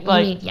something. Yeah.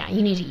 Like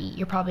You need to eat.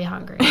 You're probably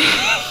hungry.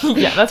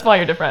 yeah, that's why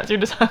you're depressed. You're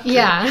just hungry.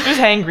 Yeah. You're just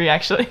hangry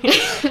actually.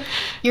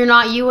 You're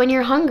not you when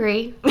you're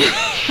hungry.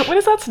 What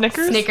is that,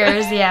 Snickers?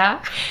 Snickers,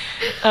 yeah.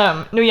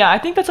 No, yeah, I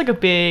think that's like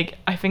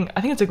I think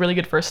it's a really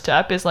good first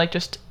step is like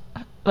just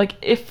like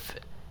if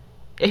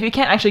you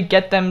can't actually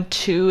get them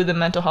to the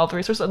mental health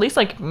resource, at least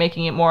like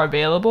making it more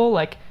available,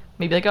 like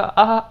maybe like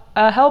a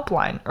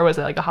helpline, or was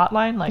it like a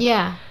hotline? Like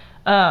Yeah.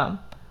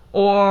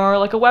 or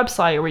like a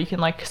website where you can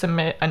like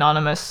submit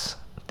anonymous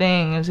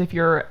things if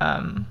you're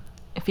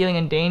feeling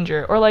in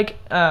danger, or like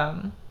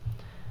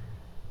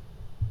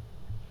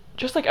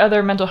just like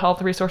other mental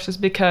health resources,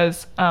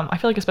 because I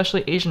feel like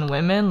especially Asian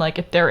women, like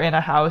if they're in a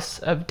house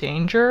of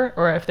danger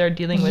or if they're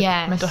dealing with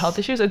Yes. mental health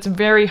issues, it's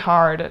very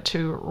hard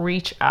to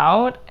reach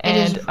out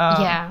and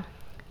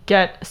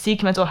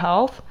seek mental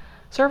health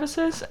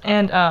services.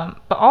 And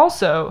but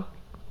also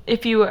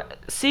if you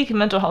seek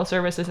mental health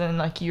services and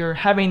like you're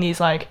having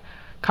these like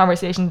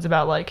conversations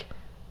about like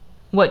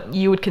what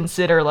you would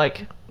consider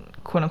like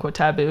quote unquote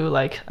taboo,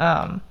 like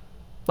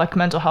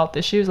mental health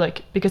issues,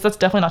 like because that's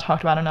definitely not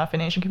talked about enough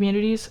in Asian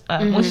communities.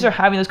 Once you start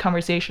having those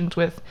conversations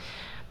with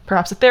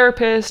perhaps a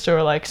therapist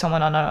or like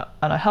someone on a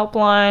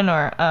helpline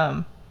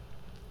or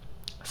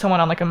someone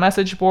on like a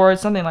message board,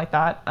 something like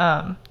that,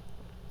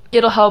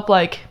 it'll help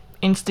like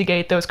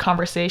instigate those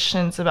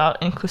conversations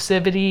about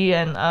inclusivity.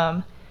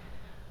 And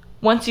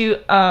once you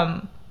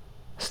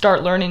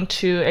start learning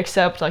to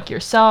accept like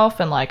yourself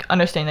and like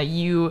understand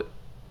that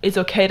it's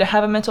okay to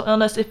have a mental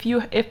illness if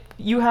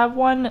you have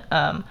one,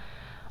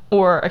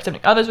 or accepting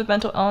others with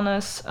mental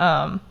illness,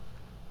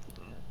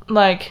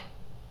 like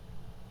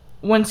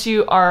once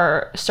you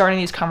are starting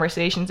these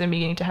conversations and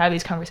beginning to have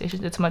these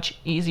conversations, it's much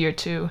easier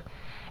to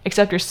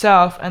accept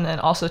yourself and then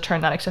also turn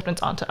that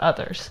acceptance onto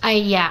others.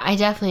 I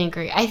definitely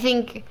agree. I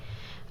think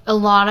a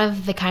lot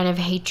of the kind of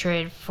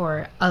hatred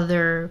for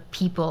other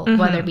people,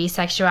 whether it be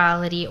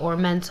sexuality or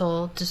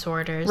mental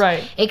disorders,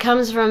 Right. it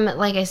comes from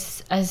like a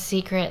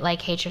secret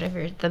like hatred of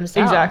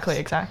themselves.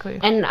 Exactly.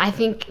 And I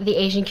think the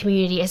Asian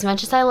community, as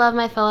much as I love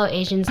my fellow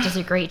Asians, does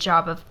a great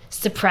job of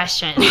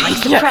suppression. Like,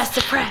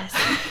 suppress.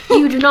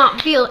 You do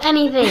not feel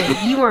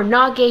anything. You are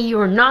not gay. You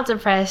are not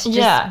depressed.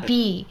 Just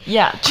be.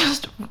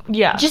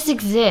 Just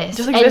exist.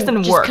 Just exist and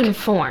work. Just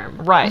conform.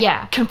 Right.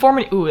 Yeah.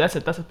 Conformity. Ooh, that's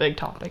a big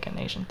topic in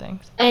Asian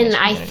things. And Asian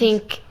I communities.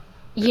 think,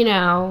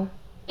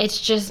 it's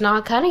just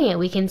not cutting it.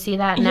 We can see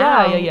that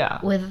now Yeah.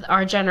 with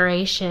our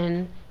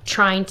generation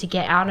trying to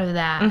get out of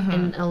that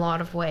in a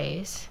lot of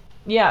ways.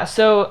 Yeah,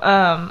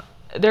 so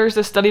there's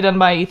this study done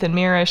by Ethan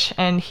Mirisch,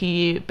 and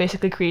he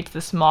basically creates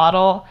this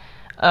model,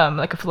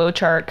 like a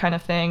flowchart kind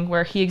of thing,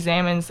 where he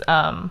examines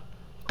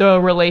the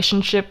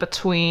relationship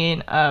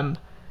between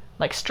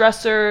like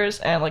stressors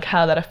and like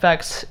how that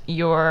affects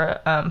your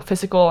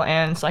physical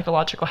and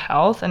psychological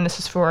health. And this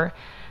is for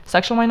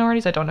sexual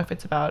minorities. I don't know if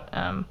it's about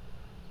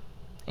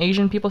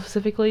Asian people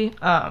specifically,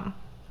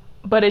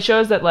 but it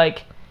shows that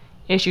like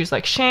issues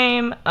like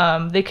shame,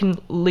 they can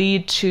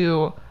lead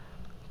to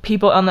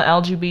people in the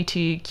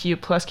LGBTQ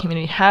plus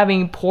community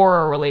having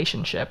poorer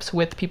relationships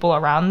with people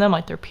around them,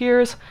 like their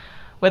peers,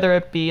 whether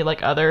it be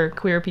like other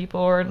queer people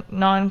or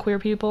non-queer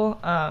people.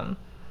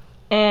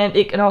 And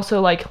it can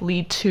also like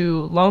lead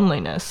to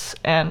loneliness,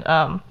 and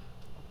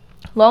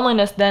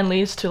loneliness then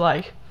leads to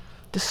like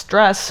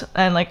distress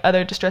and like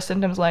other distress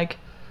symptoms, like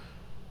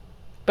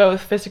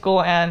both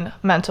physical and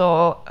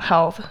mental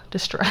health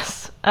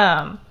distress.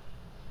 And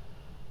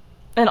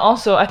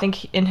also I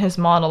think in his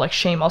model, like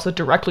shame also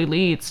directly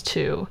leads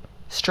to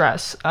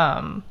stress,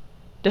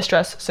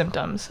 distress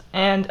symptoms.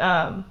 And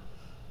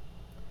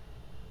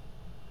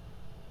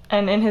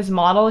in his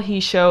model he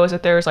shows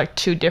that there's like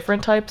two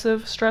different types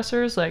of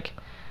stressors. Like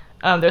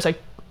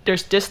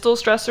there's distal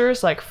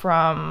stressors, like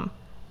from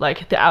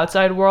like the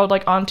outside world,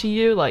 like onto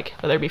you, like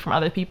whether it be from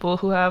other people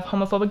who have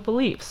homophobic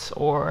beliefs,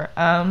 or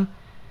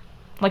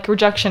like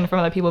rejection from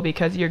other people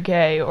because you're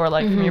gay, or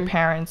like from your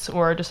parents,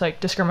 or just like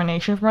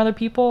discrimination from other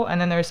people. And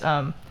then there's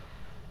proximal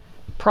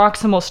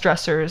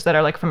stressors that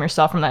are like from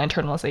yourself, from that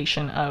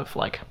internalization of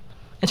like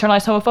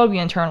internalized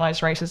homophobia,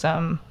 internalized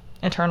racism,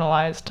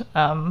 internalized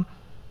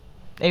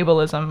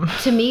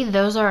ableism. To me,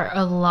 those are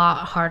a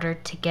lot harder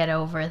to get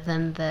over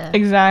than the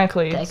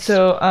Exactly.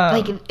 So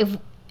like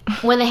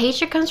when the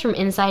hatred comes from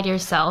inside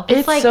yourself,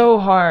 it's like so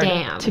hard.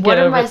 Damn, to what get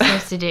am over I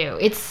supposed to do?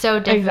 It's so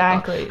difficult.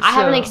 Exactly. I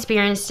haven't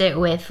experienced it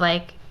with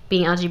like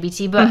being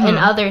LGBT, but in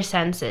other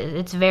senses,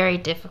 it's very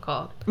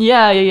difficult.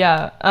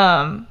 Yeah.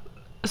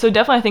 So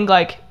definitely, I think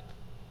like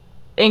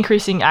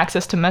increasing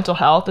access to mental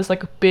health is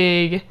like a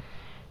big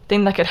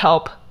thing that could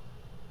help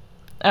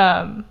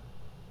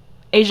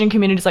Asian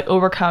communities like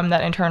overcome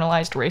that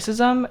internalized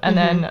racism, and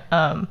then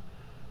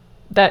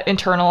that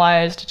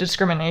internalized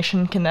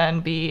discrimination can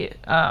then be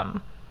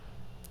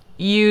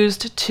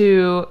used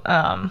to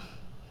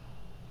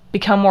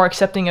become more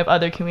accepting of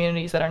other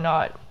communities that are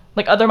not,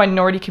 like other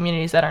minority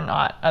communities that are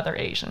not other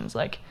Asians,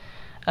 like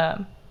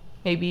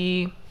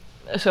maybe,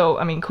 so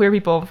I mean queer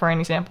people for an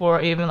example, or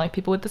even like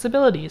people with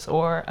disabilities,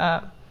 or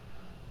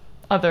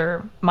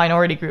other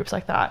minority groups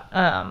like that.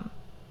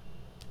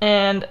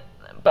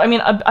 But I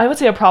mean, I would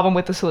say a problem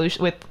with the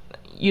solution, with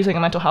using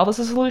mental health as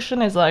a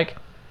solution, is like,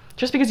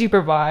 just because you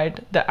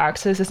provide the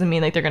access doesn't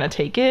mean like they're gonna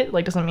take it,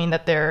 like doesn't mean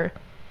that they're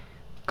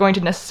going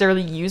to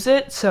necessarily use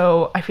it.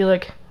 So I feel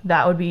like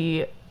that would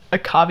be a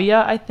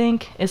caveat, I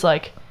think, is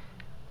like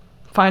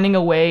finding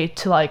a way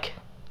to like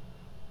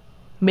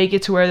make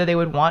it to where they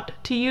would want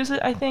to use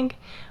it, I think,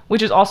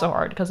 which is also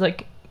hard, because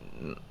like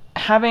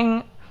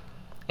having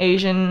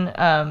Asian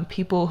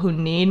people who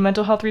need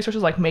mental health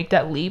resources like make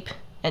that leap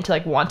into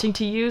like wanting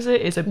to use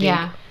it is a big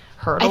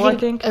hurdle, I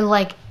think.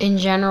 Like in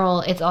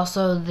general, it's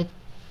also the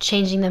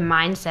changing the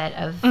mindset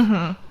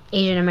of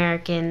Asian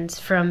Americans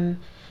from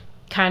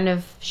kind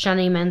of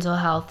shunning mental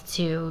health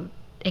to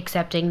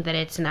accepting that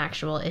it's an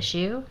actual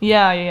issue.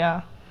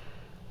 Yeah.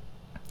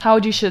 How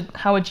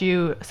would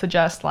you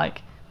suggest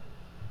like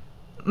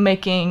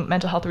making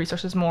mental health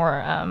resources more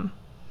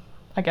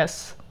I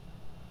guess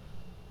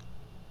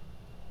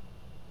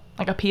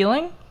like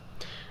appealing?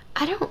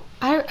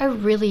 I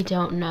really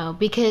don't know,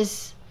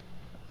 because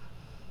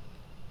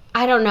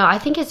I don't know. I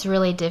think it's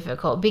really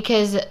difficult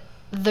because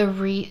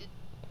the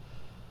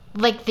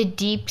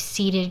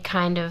deep-seated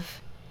kind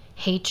of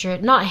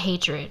hatred, not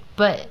hatred,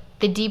 but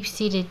the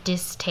deep-seated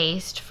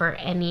distaste for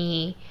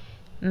any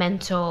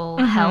mental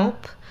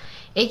help,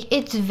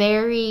 it's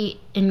very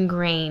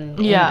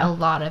ingrained in a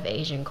lot of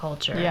Asian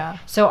culture. Yeah.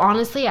 So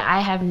honestly, I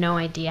have no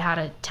idea how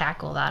to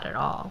tackle that at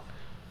all.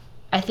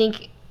 I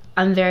think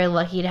I'm very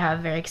lucky to have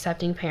very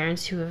accepting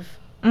parents who have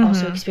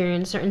also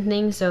experienced certain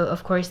things. So,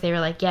 of course, they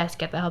were like, yes,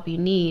 get the help you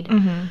need.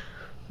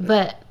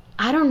 But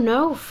I don't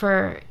know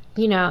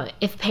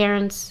if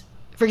parents,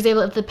 for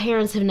example, if the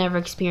parents have never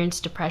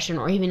experienced depression,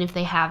 or even if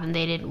they have and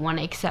they didn't want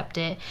to accept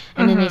it,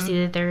 and then they see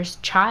that their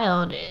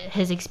child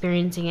is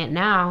experiencing it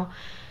now,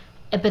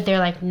 but they're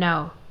like,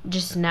 no,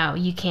 just no,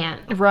 you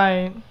can't.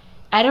 Right.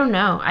 I don't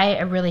know. I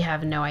really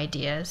have no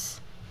ideas.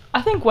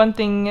 I think one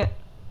thing,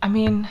 I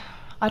mean,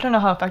 I don't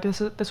know how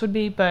effective this would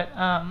be, but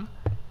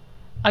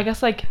I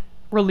guess like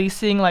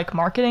releasing like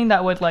marketing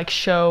that would like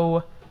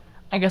show,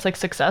 I guess, like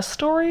success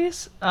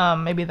stories,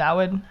 maybe that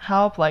would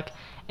help. Like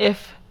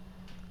if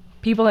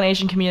people in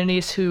Asian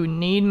communities who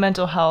need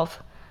mental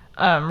health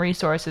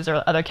resources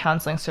or other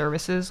counseling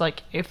services,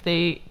 like if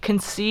they can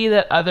see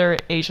that other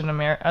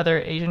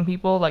Asian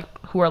people like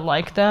who are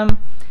like them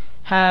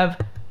have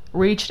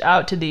reached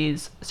out to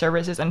these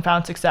services and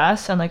found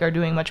success and like are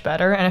doing much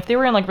better, and if they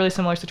were in like really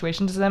similar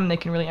situations to them and they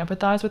can really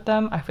empathize with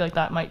them, I feel like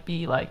that might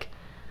be like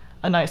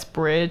a nice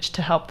bridge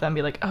to help them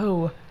be like,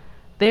 oh,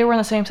 they were in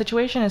the same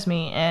situation as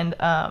me, and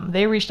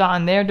they reached out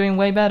and they're doing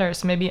way better,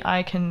 so maybe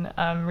I can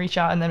reach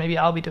out, and then maybe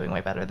I'll be doing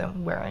way better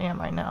than where I am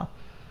right now.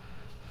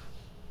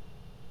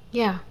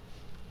 Yeah,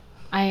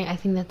 I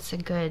think that's a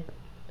good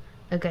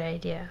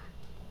idea.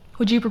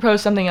 Would you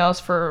propose something else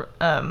for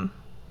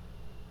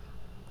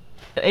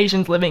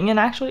Asians living in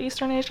actually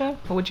Eastern Asia?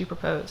 What would you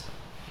propose?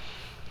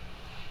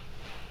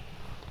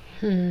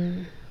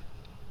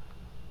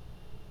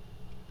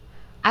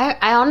 I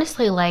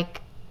honestly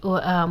like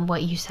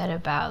what you said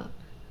about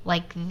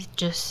like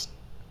just,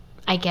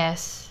 I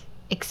guess,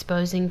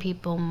 exposing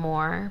people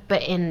more,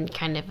 but in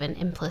kind of an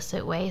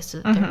implicit way so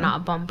that they're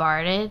not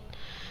bombarded.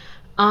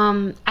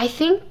 I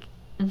think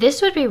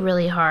this would be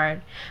really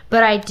hard,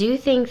 but I do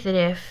think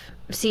that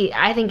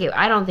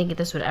I don't think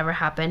this would ever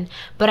happen,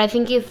 but I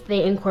think if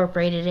they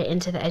incorporated it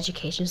into the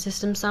education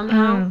system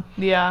somehow,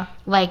 Yeah.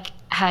 like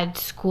had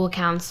school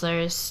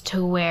counselors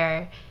to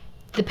where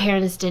the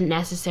parents didn't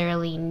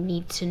necessarily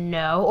need to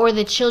know, or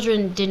the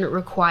children didn't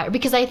require,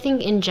 because I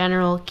think in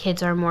general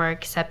kids are more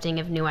accepting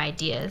of new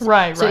ideas.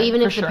 Right, So right,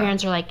 even for if the sure.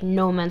 parents are like,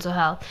 no mental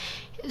health,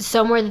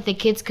 somewhere that the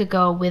kids could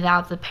go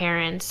without the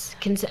parents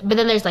consent, but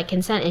then there's like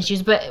consent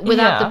issues, but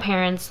without Yeah. the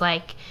parents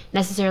like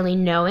necessarily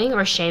knowing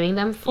or shaming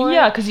them for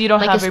Yeah, it. because you don't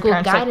Like a have your school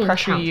parents like guidance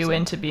pressure you counselor.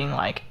 into being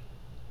like,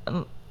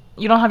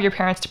 you don't have your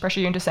parents to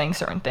pressure you into saying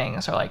certain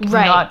things or like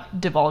Right.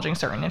 not divulging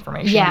certain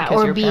information Yeah,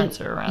 because or your being,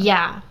 parents are around.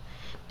 yeah.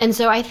 And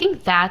so I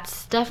think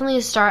that's definitely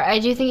a start. I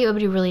do think it would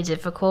be really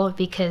difficult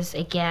because,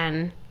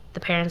 again, the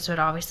parents would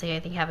obviously, I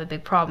think, have a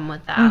big problem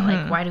with that.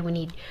 Like, why do we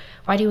need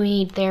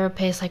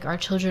therapists? Like, our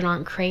children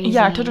aren't crazy.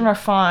 Yeah, our children are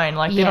fine.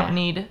 Like Yeah.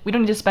 we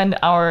don't need to spend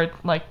our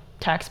like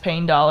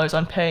tax-paying dollars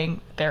on paying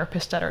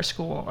therapists at our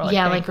school or like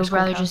yeah, paying like for we'd school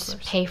rather counselors.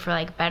 just pay for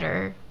like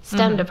better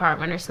STEM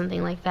department or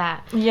something like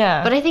that.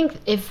 Yeah. But I think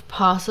if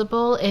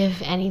possible, if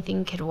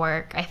anything could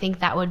work, I think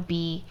that would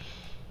be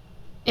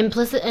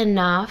implicit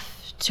enough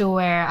to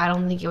where I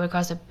don't think it would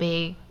cause a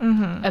big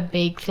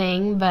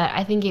thing, but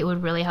I think it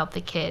would really help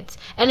the kids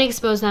and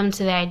expose them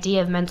to the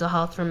idea of mental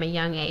health from a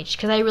young age,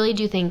 because I really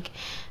do think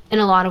in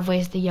a lot of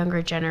ways the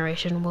younger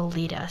generation will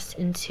lead us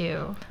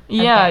into a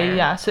better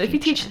yeah. So if you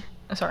teach, future.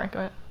 sorry, go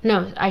ahead.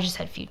 No, I just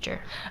said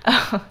future.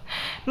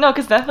 No,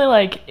 because definitely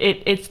like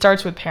it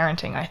starts with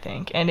parenting, I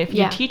think, and if you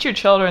Yeah. teach your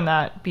children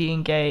that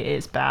being gay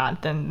is bad,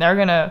 then they're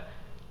gonna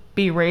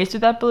be raised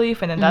with that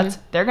belief, and then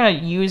they're gonna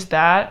use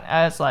that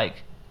as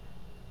like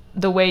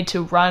the way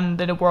to run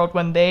the world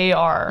when they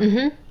are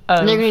And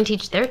they're going to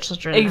teach their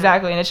children that.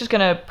 exactly, and it's just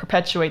gonna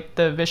perpetuate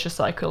the vicious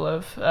cycle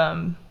of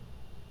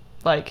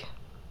like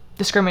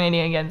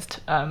discriminating against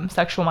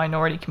sexual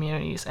minority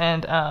communities,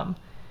 and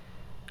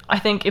I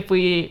think if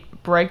we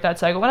break that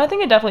cycle, and I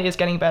think it definitely is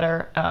getting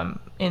better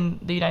in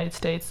the United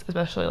States,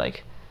 especially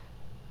like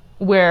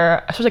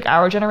especially like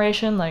our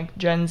generation, like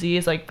Gen Z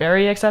is like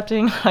very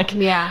accepting. Like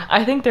Yeah.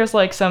 I think there's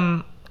like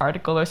some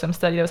article or some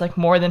study that was like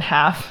more than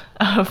half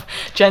of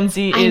Gen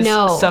Z I is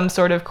know. some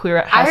sort of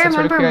queer I has some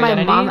sort of remember queer my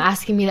identity. mom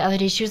asking me the other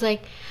day, she was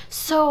like,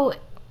 so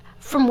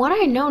from what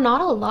I know, not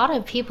a lot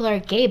of people are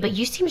gay, but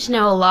you seem to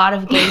know a lot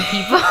of gay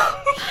people.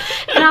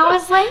 And I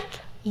was like,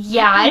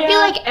 yeah, I feel Yeah.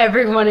 like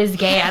everyone is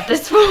gay at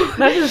this point.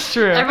 That is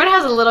true. Everyone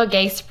has a little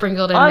gay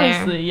sprinkled in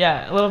Honestly,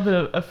 yeah, a little bit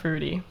of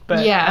fruity,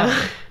 but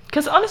Yeah.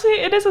 because honestly,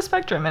 it is a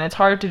spectrum, and it's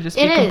hard to just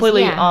be It is,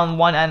 completely yeah. on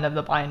one end of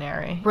the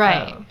binary.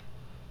 Right.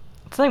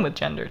 Same with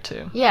gender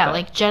too. Yeah, but,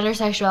 like gender,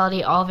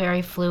 sexuality, all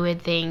very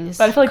fluid things.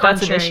 But I feel like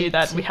that's an contrary issue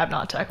that to- we have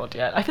not tackled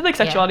yet. I feel like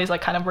sexuality is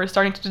like kind of we're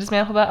starting to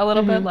dismantle that a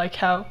little bit, like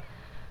how,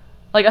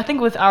 like I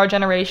think with our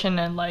generation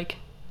and like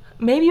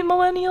maybe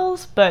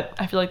millennials, but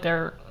I feel like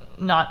they're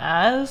not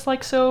as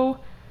like so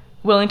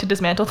willing to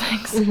dismantle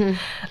things.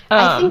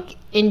 I think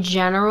in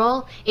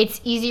general,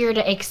 it's easier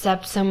to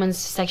accept someone's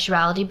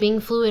sexuality being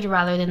fluid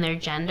rather than their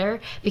gender,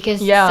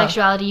 because Yeah.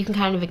 sexuality you can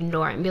kind of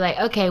ignore it and be like,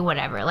 okay,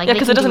 whatever. Like yeah, they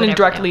because can it do doesn't whatever they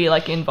directly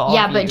like involve.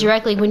 want. Yeah, but you.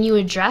 directly when you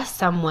address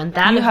someone,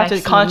 that you have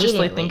affects to consciously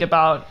immediately. think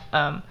about.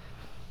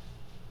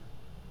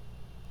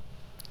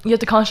 You have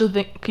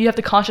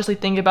to consciously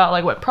think about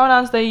like what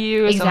pronouns they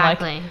use.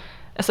 Exactly. And, like,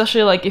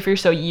 especially like if you're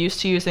so used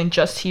to using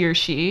just he or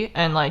she,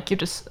 and like you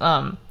just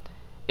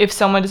if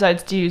someone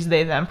decides to use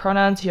they them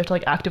pronouns, you have to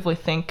like actively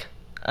think.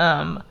 You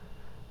have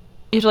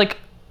to like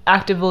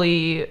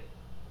actively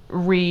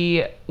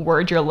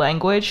reword your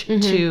language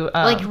to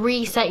like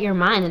reset your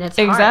mind, and it's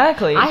hard.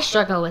 Exactly. I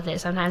struggle with it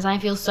sometimes. I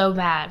feel so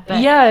bad,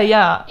 but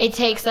yeah. it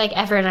takes like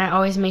effort, and I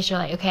always make sure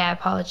like, okay, I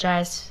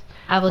apologize.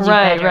 I will do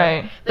Right, better.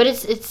 right. But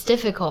it's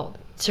difficult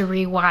to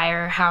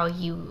rewire how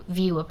you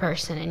view a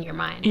person in your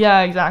mind.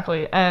 Yeah,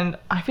 exactly. And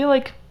I feel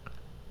like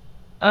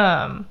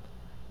right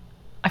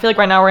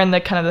now we're in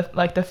the kind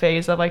of the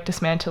phase of like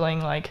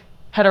dismantling like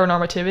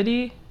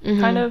heteronormativity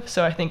kind of.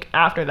 So I think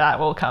after that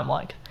will come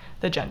like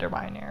the gender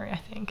binary, I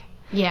think.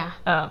 Yeah.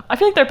 I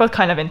feel like they're both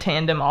kind of in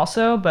tandem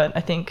also, but I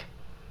think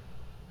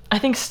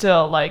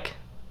still like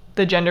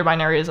the gender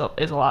binary is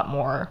a lot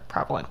more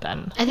prevalent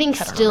than I think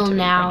still heteronormativity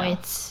now right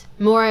it's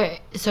more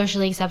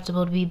socially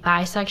acceptable to be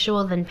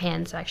bisexual than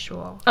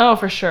pansexual. Oh,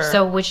 for sure.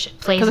 So which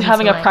plays because of into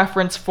having a like,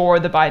 preference for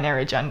the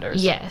binary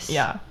genders. Yes.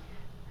 Yeah.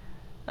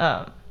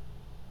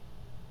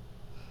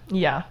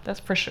 Yeah, that's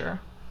for sure.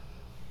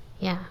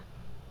 Yeah.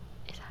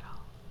 Is that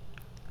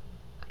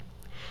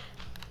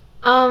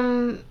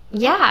all?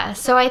 Yeah,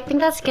 so I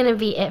think that's gonna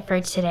be it for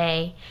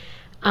today.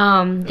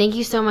 Thank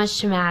you so much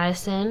to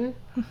Madison.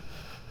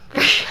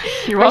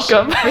 You're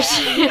welcome.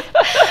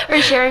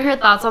 For sharing her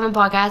thoughts on the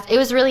podcast. It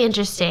was really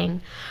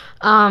interesting.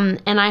 And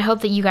I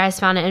hope that you guys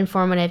found it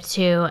informative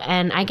too.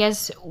 And I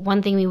guess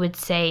one thing we would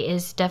say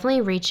is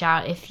definitely reach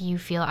out if you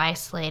feel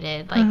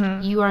isolated.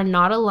 Like you are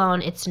not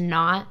alone. It's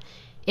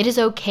it is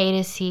okay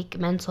to seek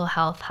mental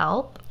health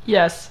help.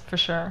 Yes, for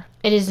sure.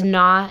 It's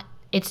not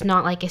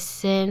like a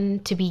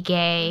sin to be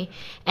gay,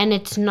 and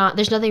there's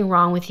nothing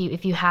wrong with you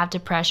if you have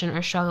depression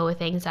or struggle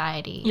with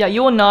anxiety. Yeah,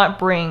 you will not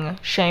bring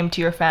shame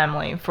to your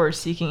family for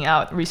seeking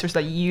out resources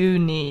that you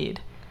need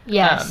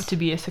to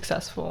be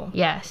successful.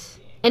 Yes.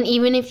 And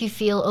even if you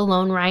feel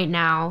alone right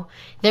now,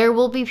 there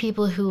will be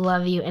people who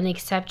love you and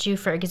accept you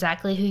for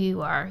exactly who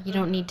you are. You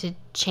don't need to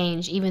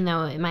change, even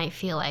though it might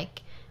feel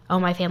like, oh,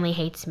 my family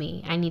hates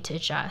me, I need to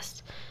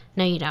adjust.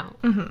 No, you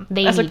don't. Mm-hmm.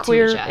 They As need a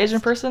queer to adjust. Asian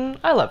person,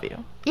 I love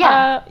you.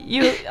 Yeah.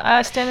 You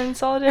stand in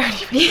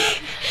solidarity.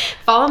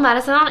 Follow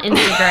Madison on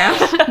Instagram.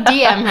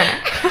 DM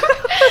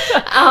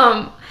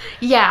her.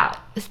 Yeah.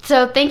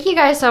 So thank you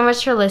guys so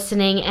much for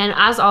listening. And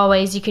as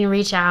always, you can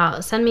reach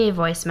out, send me a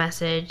voice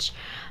message.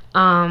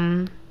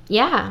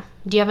 Yeah.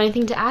 Do you have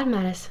anything to add,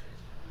 Madison?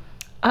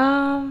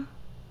 No,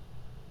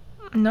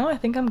 I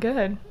think I'm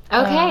good.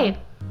 Okay.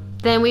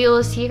 Then we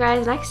will see you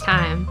guys next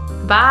time.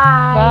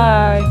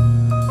 Bye. Bye.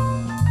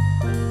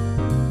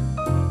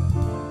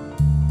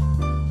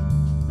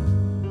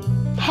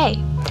 Hey,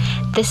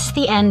 this is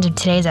the end of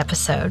today's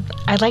episode.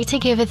 I'd like to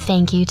give a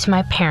thank you to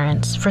my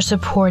parents for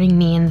supporting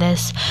me in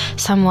this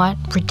somewhat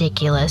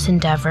ridiculous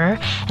endeavor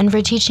and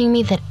for teaching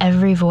me that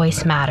every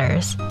voice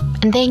matters.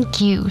 And thank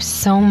you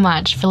so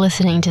much for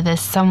listening to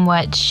this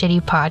somewhat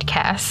shitty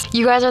podcast.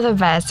 You guys are the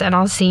best, and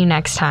I'll see you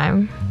next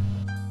time.